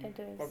 And it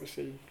is.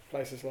 Obviously,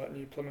 places like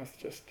New Plymouth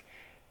just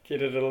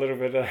get it a little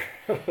bit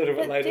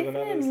later than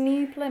others.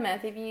 New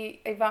Plymouth,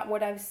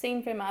 what I've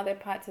seen from other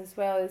parts as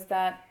well, is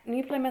that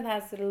New Plymouth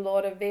has a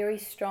lot of very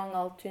strong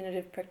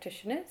alternative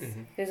practitioners.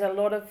 There's a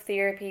lot of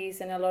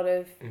therapies and a lot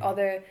of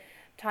other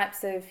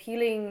types of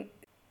healing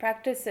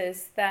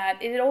practices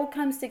that it all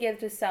comes together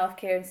to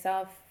self-care and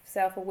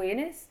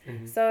self-awareness.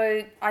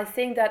 So I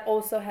think that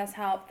also has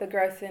helped the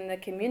growth in the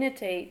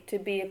community to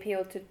be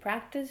appealed to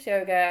practice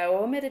yoga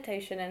or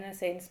meditation in a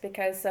sense,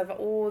 because of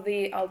all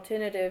the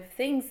alternative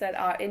things that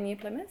are in New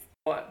Plymouth.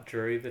 What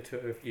drew the two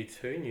of you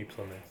to New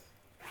Plymouth?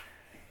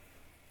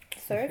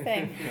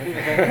 Surfing.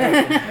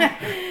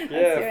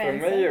 Yeah, for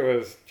me it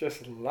was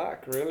just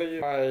luck,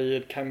 really. I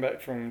had come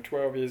back from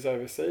 12 years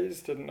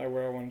overseas, didn't know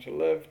where I wanted to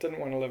live, didn't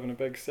want to live in a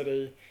big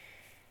city,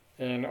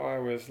 and I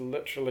was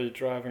literally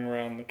driving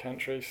around the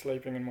country,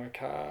 sleeping in my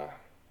car,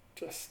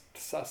 just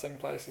sussing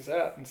places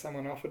out, and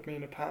someone offered me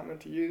an apartment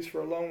to use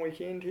for a long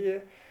weekend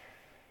here.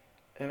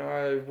 And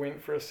I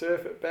went for a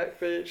surf at Back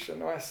Beach, a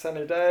nice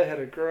sunny day, had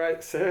a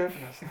great surf,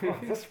 and I was like,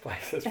 oh, this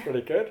place is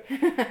pretty good.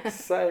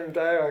 Same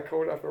day I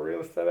called up a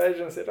real estate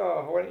agent and said,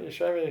 oh, why don't you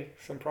show me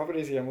some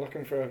properties here? I'm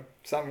looking for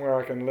something where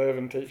I can live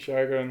and teach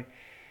yoga. And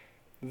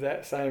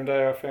that same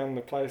day I found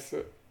the place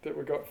that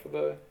we got for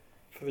the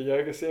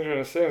yoga centre, and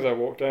as soon as I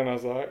walked in I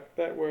was like,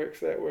 that works.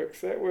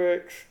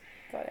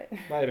 Got it.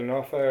 Made an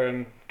offer,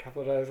 and a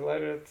couple of days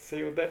later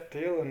sealed that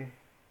deal, and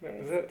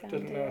that was it.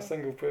 Didn't know a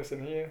single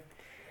person here.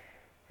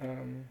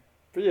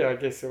 But yeah, I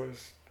guess it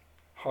was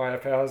higher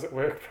powers at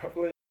work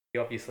probably.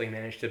 You obviously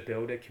managed to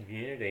build a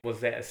community.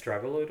 Was that a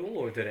struggle at all,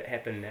 or did it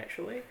happen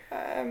naturally?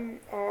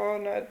 Oh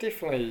no,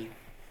 definitely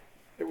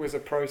it was a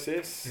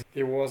process.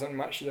 There wasn't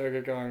much yoga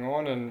going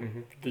on,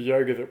 and the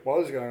yoga that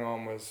was going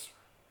on was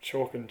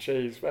chalk and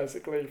cheese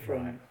basically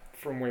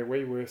from where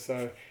we were,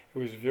 so it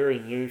was very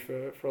new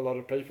for a lot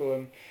of people.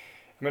 And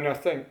I mean, I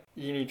think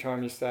any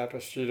time you start up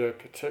a studio,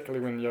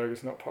 particularly when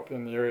yoga's not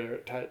popular in the area,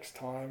 it takes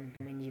time.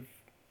 I mean, you've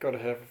got to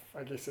have,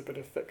 I guess, a bit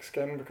of thick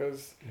skin,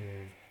 because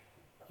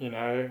you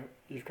know,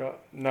 you've got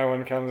no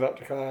one comes up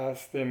to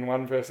class, then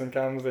one person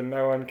comes, then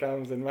no one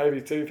comes, then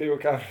maybe two people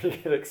come and you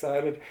get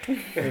excited,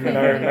 and then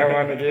no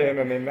one again,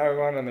 and then no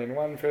one, and then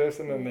one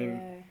person, and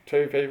then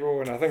two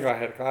people. And I think I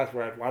had a class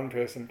where I had one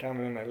person come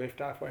and then they left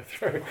halfway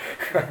through.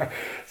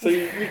 So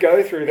you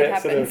go through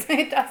that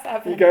It does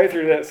happen. You go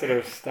through that sort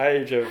of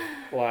stage of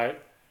like,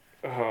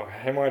 oh,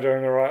 am I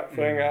doing the right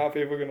thing? Are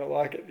people going to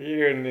like it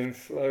here? And then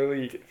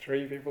slowly you get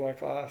 3 people in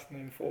class, and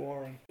then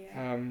 4.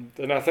 And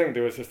then I think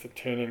there was just a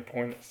turning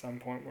point at some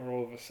point where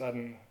all of a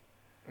sudden,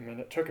 I mean,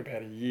 it took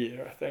about a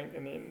year, I think,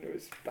 and then it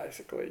was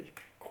basically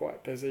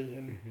quite busy.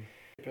 And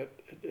but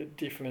it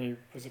definitely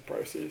was a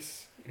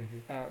process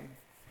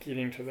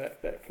getting to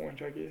that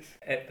point, I guess.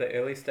 At the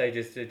early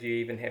stages, did you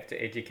even have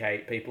to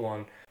educate people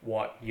on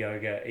what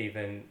yoga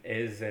even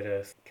is at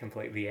a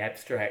completely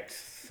abstract,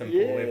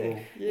 simple level?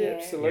 Yeah,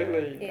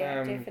 absolutely.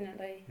 Yeah,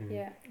 definitely.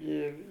 Yeah,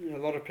 a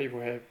lot of people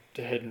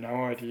had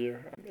no idea.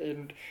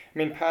 And I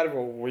mean, part of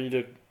what we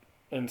did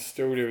and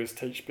still do is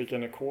teach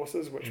beginner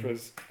courses, which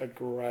was a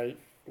great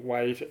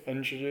way to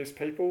introduce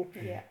people.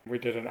 We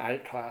did an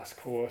 8-class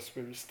course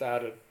where we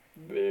started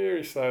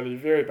very slowly,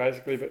 very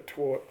basically, but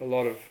taught a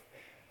lot of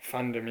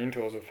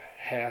fundamentals of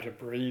how to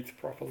breathe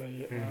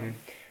properly.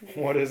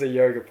 What is a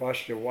yoga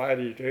posture? Why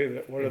do you do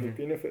that? What are the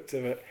benefits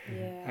of it?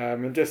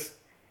 And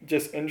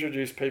just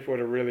introduce people at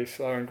a really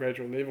slow and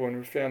gradual level, and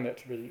we found that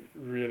to be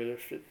really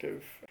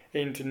effective.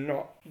 And to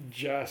not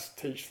just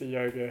teach the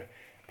yoga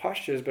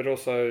postures, but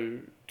also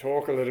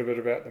talk a little bit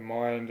about the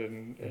mind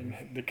and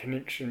the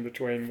connection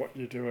between what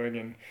you're doing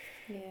and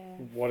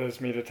what is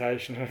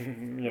meditation,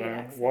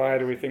 and why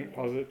do we think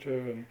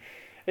positive,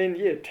 and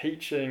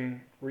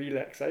teaching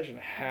relaxation,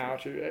 how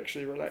to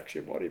actually relax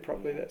your body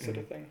properly, that sort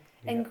of thing.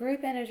 And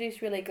group energy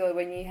is really good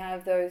when you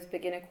have those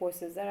beginner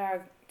courses that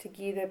are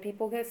together.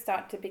 People can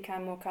start to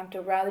become more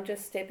comfortable rather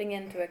just stepping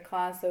into a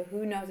class, so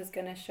who knows is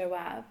going to show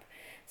up.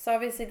 So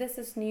obviously this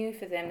is new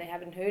for them. They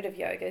haven't heard of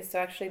yoga. So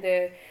actually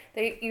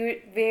you're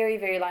very,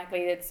 very likely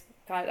it's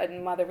kind of a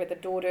mother with a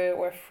daughter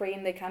or a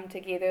friend. They come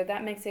together.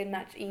 That makes it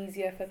much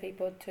easier for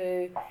people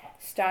to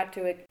start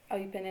to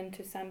open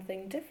into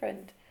something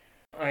different.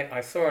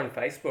 I saw on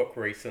Facebook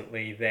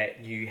recently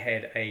that you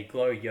had a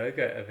Glow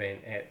Yoga event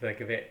at the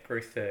Gavet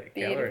Brewster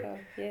Gallery. Beautiful,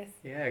 yes.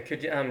 Yeah,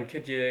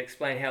 could you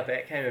explain how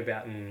that came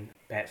about and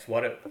perhaps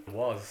what it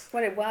was?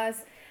 What it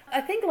was.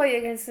 I think Glow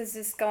Yoga is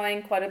just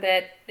going quite a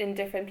bit in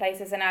different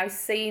places, and I've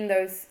seen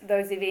those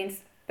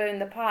events in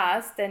the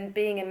past, and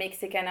being a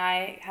Mexican,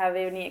 I have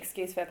any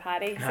excuse for a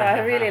party. So I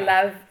really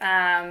love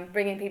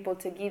bringing people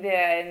together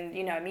and,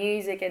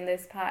 music in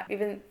this part.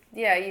 Even,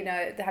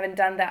 haven't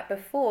done that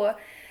before.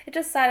 It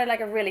just sounded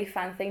like a really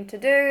fun thing to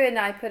do, and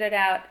I put it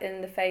out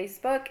in the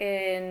Facebook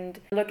and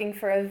looking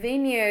for a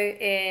venue,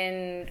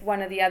 and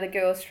one of the other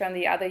girls from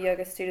the other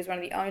yoga studios, one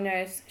of the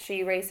owners,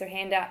 she raised her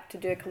hand up to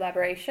do a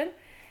collaboration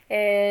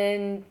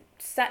and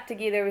sat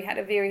together. We had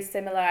a very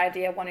similar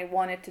idea what we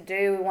wanted to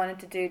do. We wanted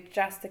to do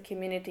just a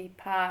community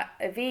part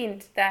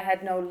event that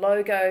had no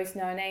logos,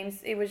 no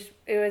names. It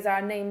was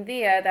our name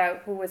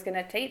there who was going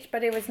to teach,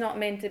 but it was not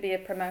meant to be a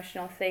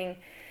promotional thing.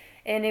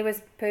 And it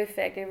was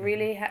perfect. It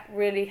really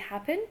really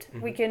happened.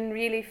 We can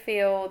really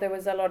feel there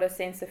was a lot of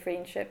sense of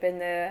friendship in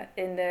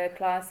the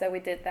class that we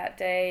did that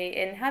day.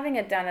 And having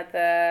it done at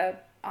the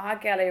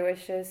art gallery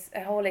was just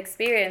a whole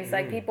experience.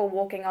 Like people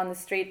walking on the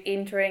street,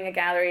 entering a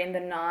gallery in the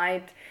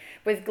night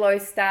with glow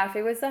stuff.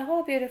 It was a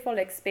whole beautiful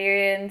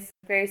experience,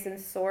 very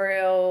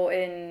sensorial,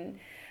 and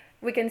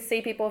we can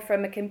see people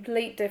from a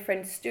complete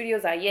different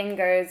studios,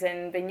 Iyengar's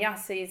and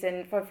Vinyasis,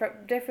 and from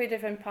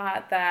different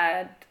part,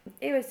 that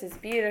it was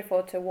just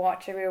beautiful to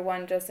watch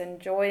everyone just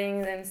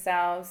enjoying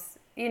themselves.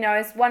 You know,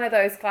 it's one of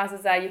those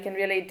classes that you can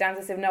really dance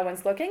as if no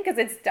one's looking because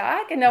it's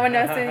dark and no one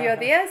knows that you're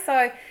there.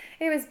 So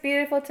it was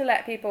beautiful to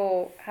let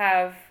people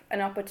have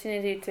an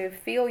opportunity to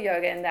feel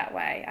yoga in that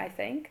way, I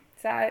think.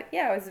 So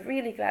yeah, I was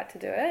really glad to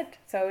do it.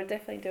 So I would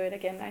definitely do it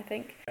again, I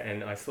think.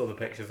 And I saw the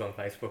pictures on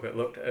Facebook. It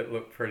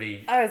looked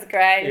pretty. Oh, it was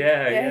great.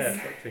 Yeah, yes.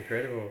 Yeah, it looked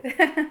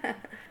incredible.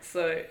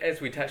 So as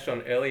we touched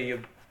on earlier,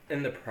 you're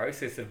in the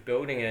process of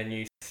building a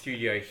new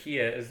studio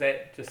here. Is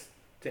that just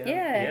down?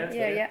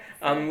 Yeah.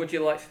 Would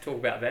you like to talk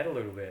about that a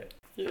little bit?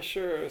 Yeah,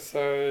 sure.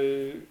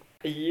 So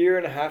a year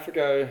and a half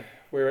ago,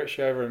 we were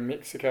actually over in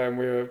Mexico, and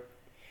we were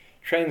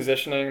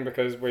transitioning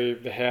because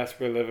the house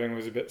we were living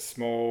was a bit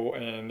small,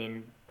 and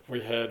then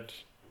we had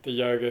the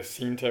yoga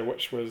center,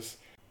 which was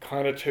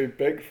kind of too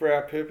big for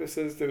our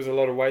purposes. There was a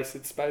lot of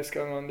wasted space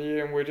going on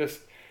there, and we're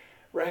just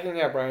racking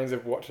our brains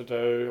of what to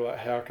do, like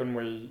how can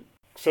we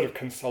sort of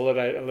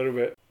consolidate a little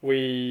bit.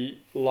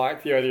 We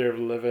like the idea of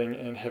living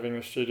and having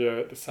the studio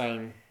at the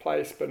same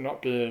place, but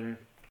not being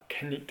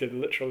connected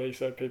literally,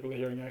 so people are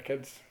hearing our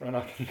kids run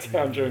up and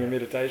down during a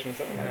meditation or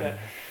something like that.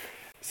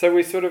 So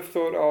we sort of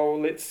thought,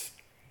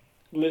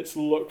 let's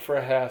look for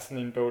a house and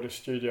then build a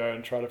studio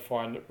and try to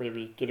find it where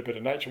we get a bit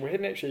of nature. We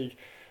hadn't actually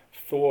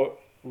thought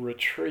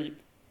retreat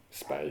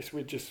space,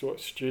 we just thought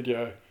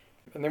studio.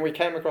 And then we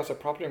came across a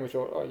property and we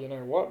thought, oh, you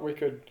know what, we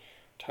could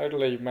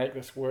totally make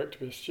this work to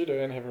be a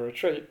studio and have a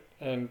retreat.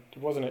 And it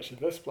wasn't actually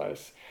this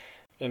place.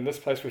 In this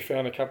place we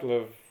found a couple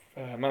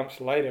of months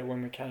later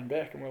when we came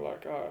back, and we're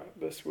like, oh,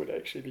 this would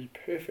actually be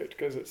perfect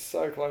because it's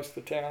so close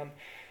to town,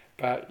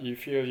 but you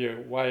feel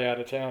you're way out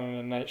of town and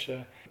in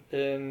nature.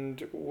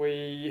 And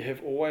we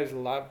have always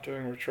loved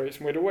doing retreats,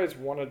 and we'd always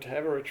wanted to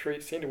have a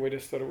retreat centre. We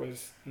just thought it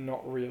was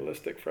not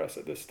realistic for us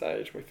at this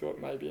stage. We thought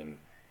maybe in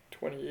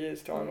 20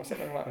 years' time or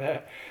something like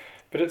that.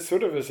 But it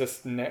sort of has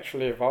just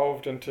naturally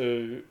evolved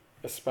into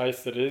a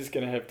space that is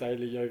going to have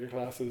daily yoga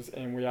classes,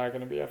 and we are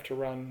going to be able to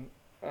run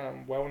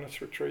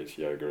wellness retreats,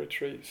 yoga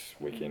retreats,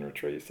 weekend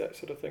retreats, that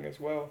sort of thing as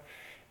well.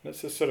 And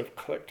it's just sort of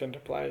clicked into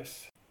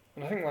place.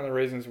 And I think one of the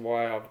reasons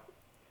why I've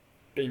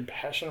been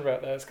passionate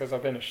about that is because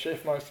I've been a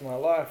chef most of my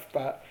life,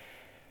 but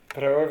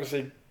I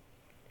obviously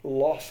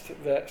lost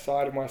that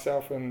side of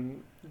myself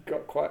and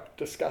got quite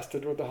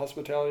disgusted with the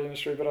hospitality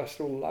industry, but I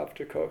still love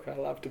to cook. I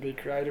love to be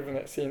creative in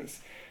that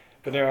sense.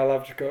 But now I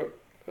love to cook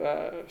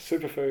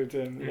superfoods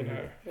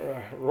and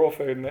raw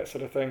food and that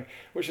sort of thing,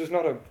 which is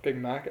not a big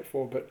market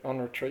for, but on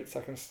retreats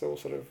I can still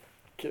sort of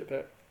get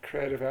that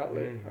creative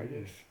outlet, I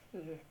guess.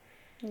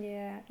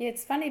 Yeah,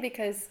 it's funny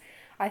because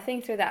I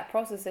think through that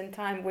process in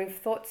time, we've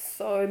thought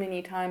so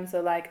many times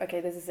of like,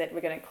 okay, this is it,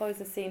 we're going to close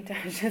the centre,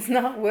 it's just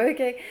not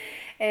working.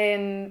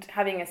 And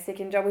having a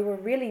second job, we were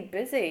really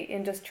busy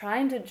in just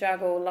trying to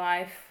juggle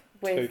life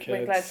with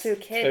like two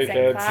kids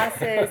and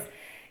classes.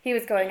 He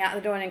was going out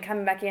the door and then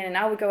coming back in, and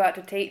I would go out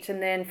to teach,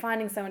 and then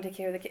finding someone to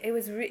care of the kid.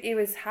 It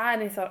was hard,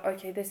 and I thought,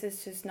 okay, this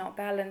is just not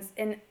balanced.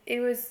 And it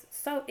was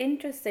so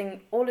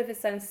interesting. All of a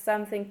sudden,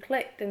 something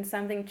clicked and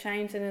something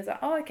changed, and it's like,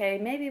 oh, okay,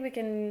 maybe we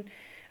can.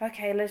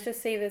 Okay, let's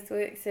just see if this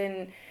works,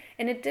 and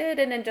it did,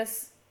 and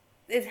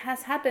it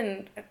has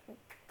happened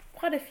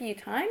quite a few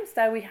times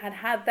that we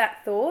had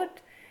that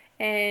thought,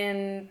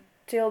 and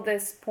till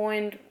this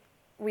point,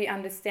 we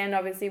understand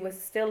obviously it was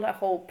still a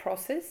whole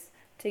process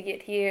to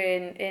get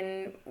here,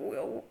 and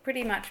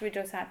pretty much we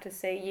just had to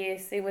say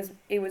yes, it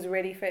was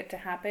ready for it to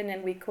happen,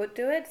 and we could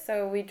do it,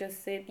 so we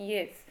just said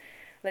yes,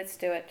 let's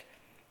do it,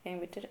 and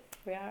we did it.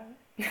 We are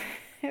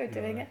we're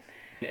doing it.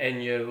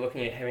 And you're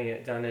looking at having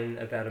it done in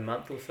about a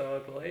month or so,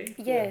 I believe?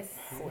 Yes.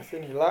 Yeah. With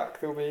any luck,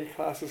 there'll be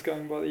classes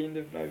going by the end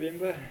of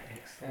November.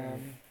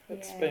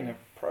 It's been a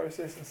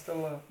process and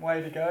still a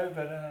way to go,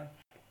 but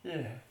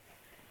yeah.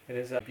 It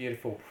is a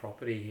beautiful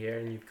property here,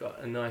 and you've got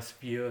a nice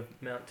view of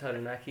Mount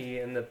Taranaki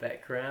in the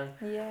background.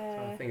 Yeah.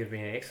 So I think it'd be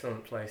an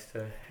excellent place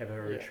to have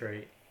a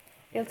retreat.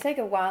 It'll take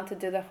a while to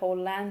do the whole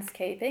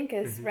landscaping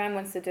because Ram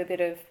wants to do a bit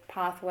of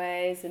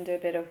pathways and do a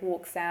bit of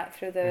walks out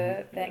through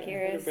the back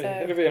areas.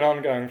 It'll be an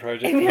ongoing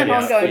project. It'll be an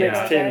ongoing the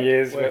next 10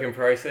 years. Work in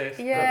process.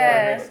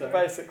 Yeah. The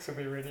basics will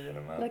be ready in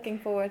a month. Looking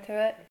forward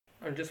to it.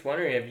 I'm just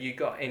wondering, have you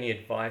got any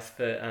advice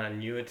for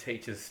newer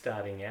teachers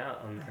starting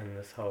out in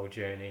this whole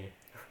journey?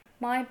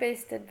 My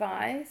best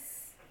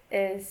advice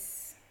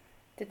is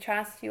to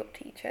trust your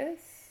teachers.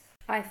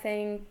 I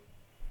think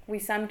we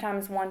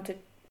sometimes want to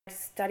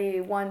study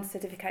one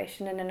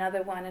certification and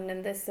another one and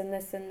then this and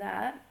this and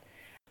that.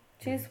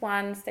 Choose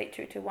one, stay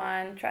true to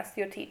one, trust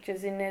your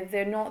teachers, and if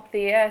they're not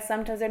there,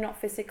 sometimes they're not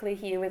physically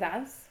here with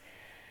us,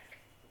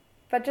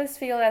 but just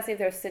feel as if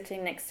they're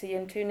sitting next to you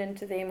and tune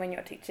into them when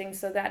you're teaching.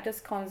 So that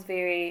just comes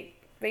very,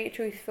 very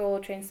truthful,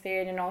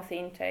 transparent and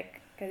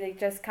authentic. because it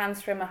just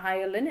comes from a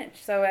higher lineage.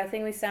 So I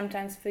think we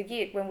sometimes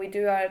forget when we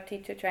do our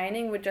teacher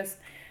training, we're just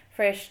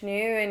fresh,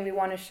 new, and we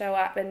want to show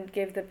up and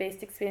give the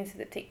best experience to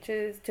the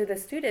teachers, to the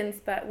students,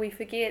 but we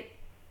forget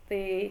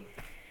the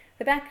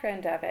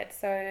background of it.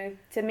 So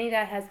to me,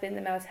 that has been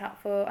the most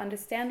helpful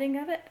understanding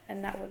of it,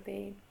 and that would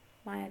be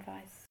my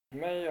advice.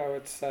 Me, I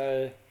would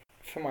say,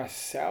 for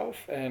myself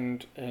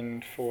and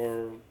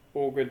for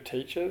all good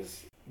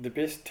teachers, the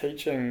best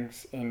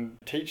teachings and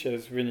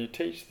teachers, when you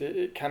teach,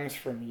 it comes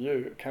from you.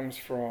 It comes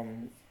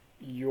from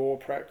your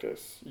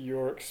practice,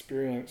 your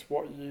experience,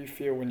 what you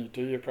feel when you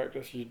do your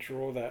practice. You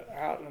draw that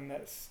out, and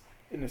that's,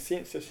 in a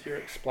sense, just you're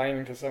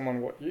explaining to someone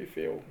what you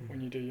feel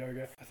when you do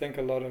yoga. I think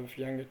a lot of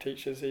younger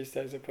teachers these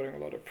days are putting a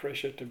lot of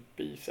pressure to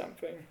be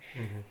something,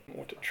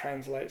 or to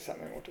translate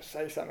something, or to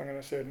say something in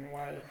a certain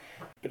way.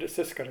 But it's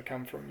just got to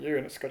come from you,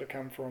 and it's got to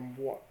come from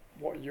what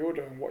you're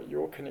doing, what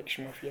your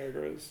connection with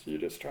yoga is. You're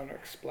just trying to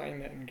explain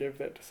that and give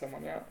that to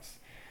someone else.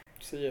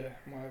 So yeah,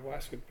 my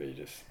advice would be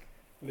just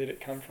let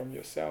it come from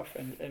yourself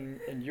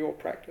and your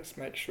practice.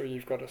 Make sure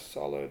you've got a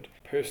solid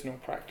personal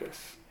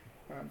practice,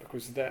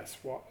 because that's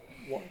what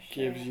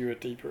gives you a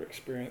deeper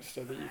experience,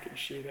 so that you can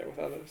share that with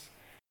others.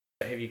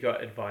 Have you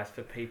got advice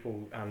for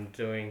people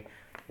doing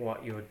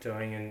what you're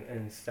doing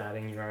and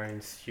starting your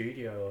own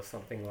studio or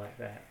something like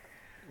that?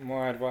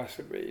 My advice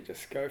would be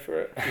just go for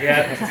it.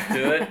 Yeah, just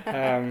do it.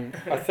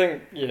 I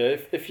think,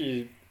 if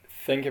you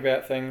think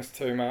about things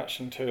too much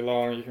and too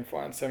long, you can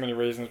find so many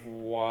reasons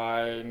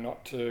why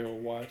not to or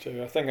why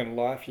to. I think in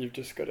life you've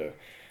just got to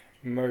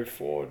move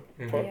forward.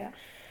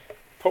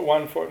 Put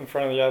one foot in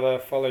front of the other,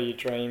 follow your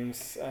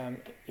dreams.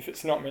 If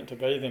it's not meant to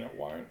be, then it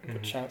won't.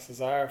 But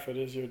chances are, if it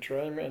is your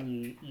dream and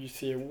you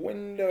see a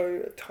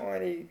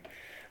tiny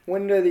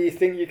window that you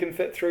think you can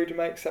fit through to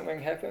make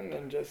something happen,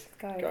 then just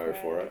go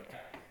for it.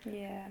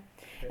 Yeah.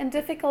 And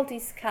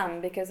difficulties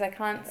come, because I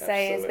can't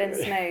say it's been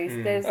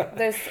smooth.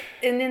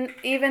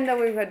 Even though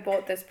we had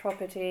bought this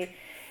property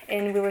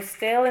and we were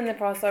still in the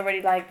process already,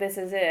 like, this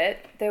is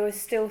it, there were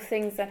still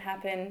things that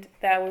happened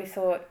that we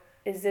thought,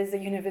 is this the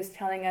universe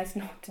telling us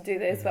not to do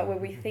this? What were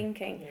we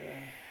thinking?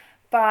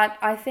 But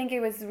I think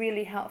it was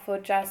really helpful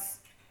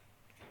just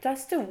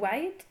to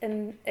wait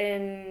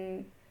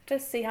and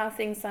just see how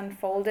things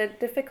unfolded.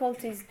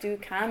 Difficulties do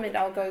come, it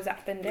all goes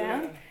up and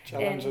down.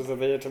 Challenges are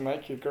there to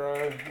make you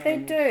grow. They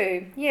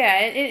do,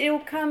 it'll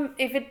come.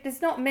 If it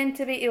is not meant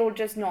to be, it'll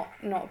just not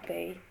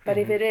be. But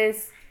if it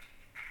is,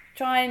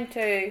 trying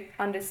to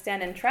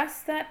understand and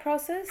trust that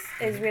process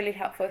is really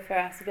helpful for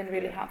us. It's been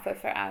really helpful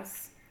for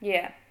us.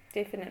 Yeah,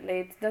 definitely.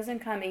 It doesn't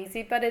come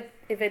easy, but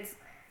if it's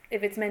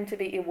meant to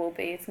be, it will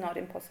be. It's not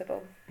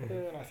impossible. Yeah,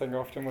 and I think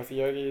often with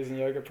yogis and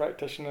yoga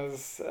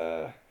practitioners,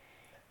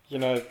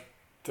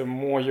 the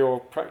more your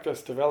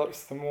practice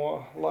develops, the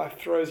more life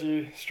throws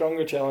you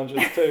stronger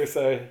challenges too.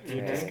 So you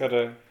just got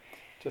to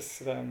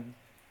just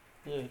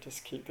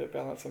keep that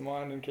balance in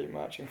mind and keep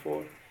marching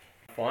forward.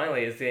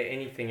 Finally, is there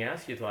anything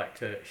else you'd like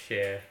to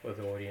share with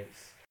the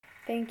audience?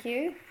 Thank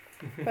you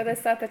for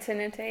this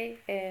opportunity,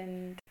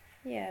 and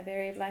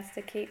very blessed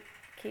to keep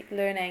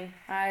learning.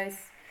 I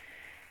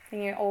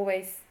think you're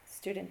always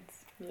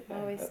students.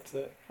 That's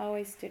it.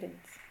 Always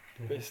students.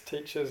 The best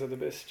teachers are the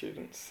best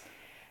students.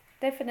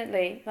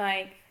 Definitely,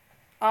 like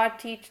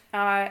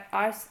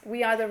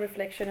we are the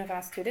reflection of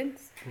our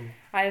students.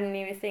 I don't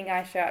even think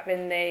I show up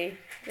and they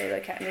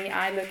look at me.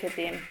 I look at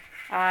them.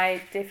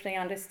 I definitely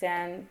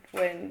understand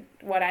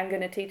what I'm going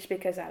to teach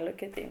because I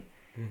look at them.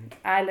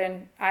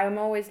 I'm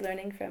always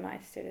learning from my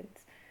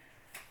students.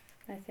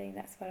 I think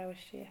that's what I would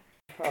share.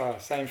 Oh,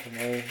 same for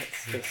me.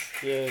 It's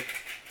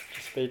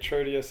just be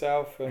true to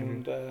yourself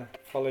and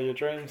follow your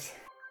dreams.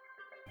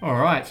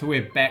 Alright, so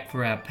we're back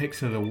for our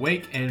picks of the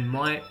week, and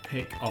my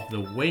pick of the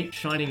week,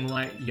 Shining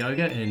Light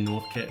Yoga in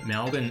Northcote,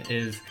 Melbourne,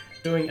 is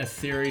doing a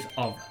series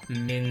of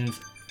men's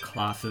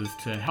classes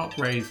to help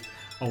raise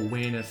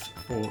awareness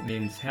for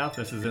men's health.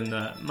 This is in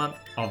the month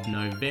of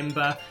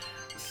November,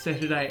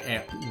 Saturday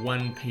at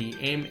 1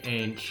 p.m.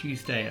 and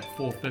Tuesday at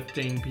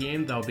 4:15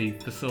 p.m. They'll be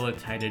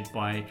facilitated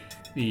by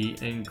the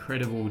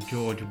incredible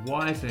George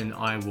Wise, and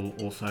I will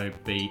also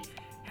be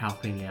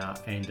helping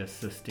out and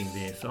assisting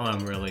there, so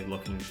I'm really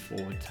looking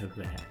forward to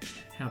that.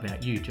 How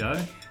about you,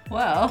 Joe?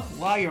 Well,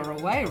 while you're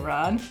away,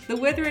 Ron, the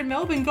weather in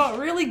Melbourne got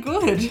really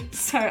good,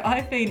 so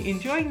I've been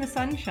enjoying the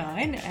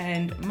sunshine,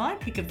 and my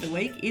pick of the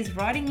week is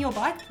riding your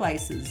bike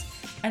places,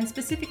 and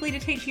specifically to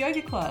teach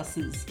yoga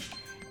classes.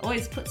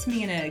 Always puts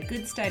me in a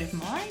good state of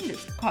mind.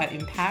 It's quite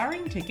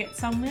empowering to get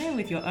somewhere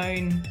with your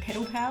own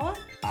pedal power.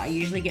 I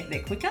usually get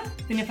there quicker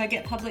than if I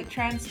get public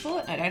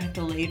transport. I don't have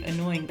to leave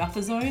annoying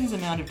buffer zones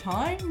amount of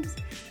times.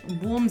 It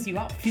warms you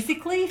up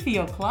physically for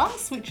your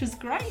class, which is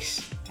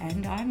great.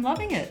 And I'm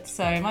loving it.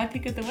 So my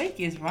pick of the week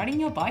is riding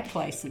your bike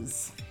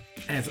places.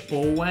 As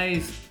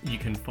always, you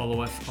can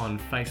follow us on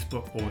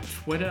Facebook or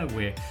Twitter.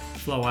 We're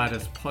Flow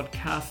Artist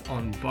Podcast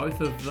on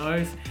both of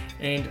those.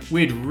 And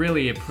we'd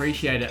really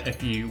appreciate it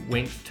if you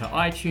went to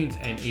iTunes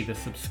and either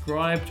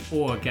subscribed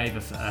or gave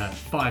us a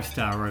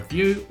 5-star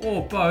review,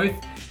 or both.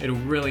 It'll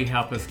really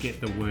help us get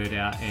the word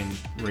out and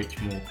reach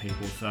more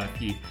people. So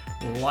if you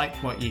like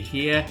what you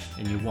hear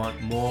and you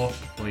want more,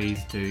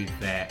 please do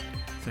that.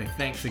 So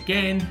thanks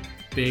again.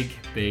 Big,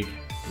 big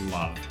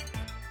love.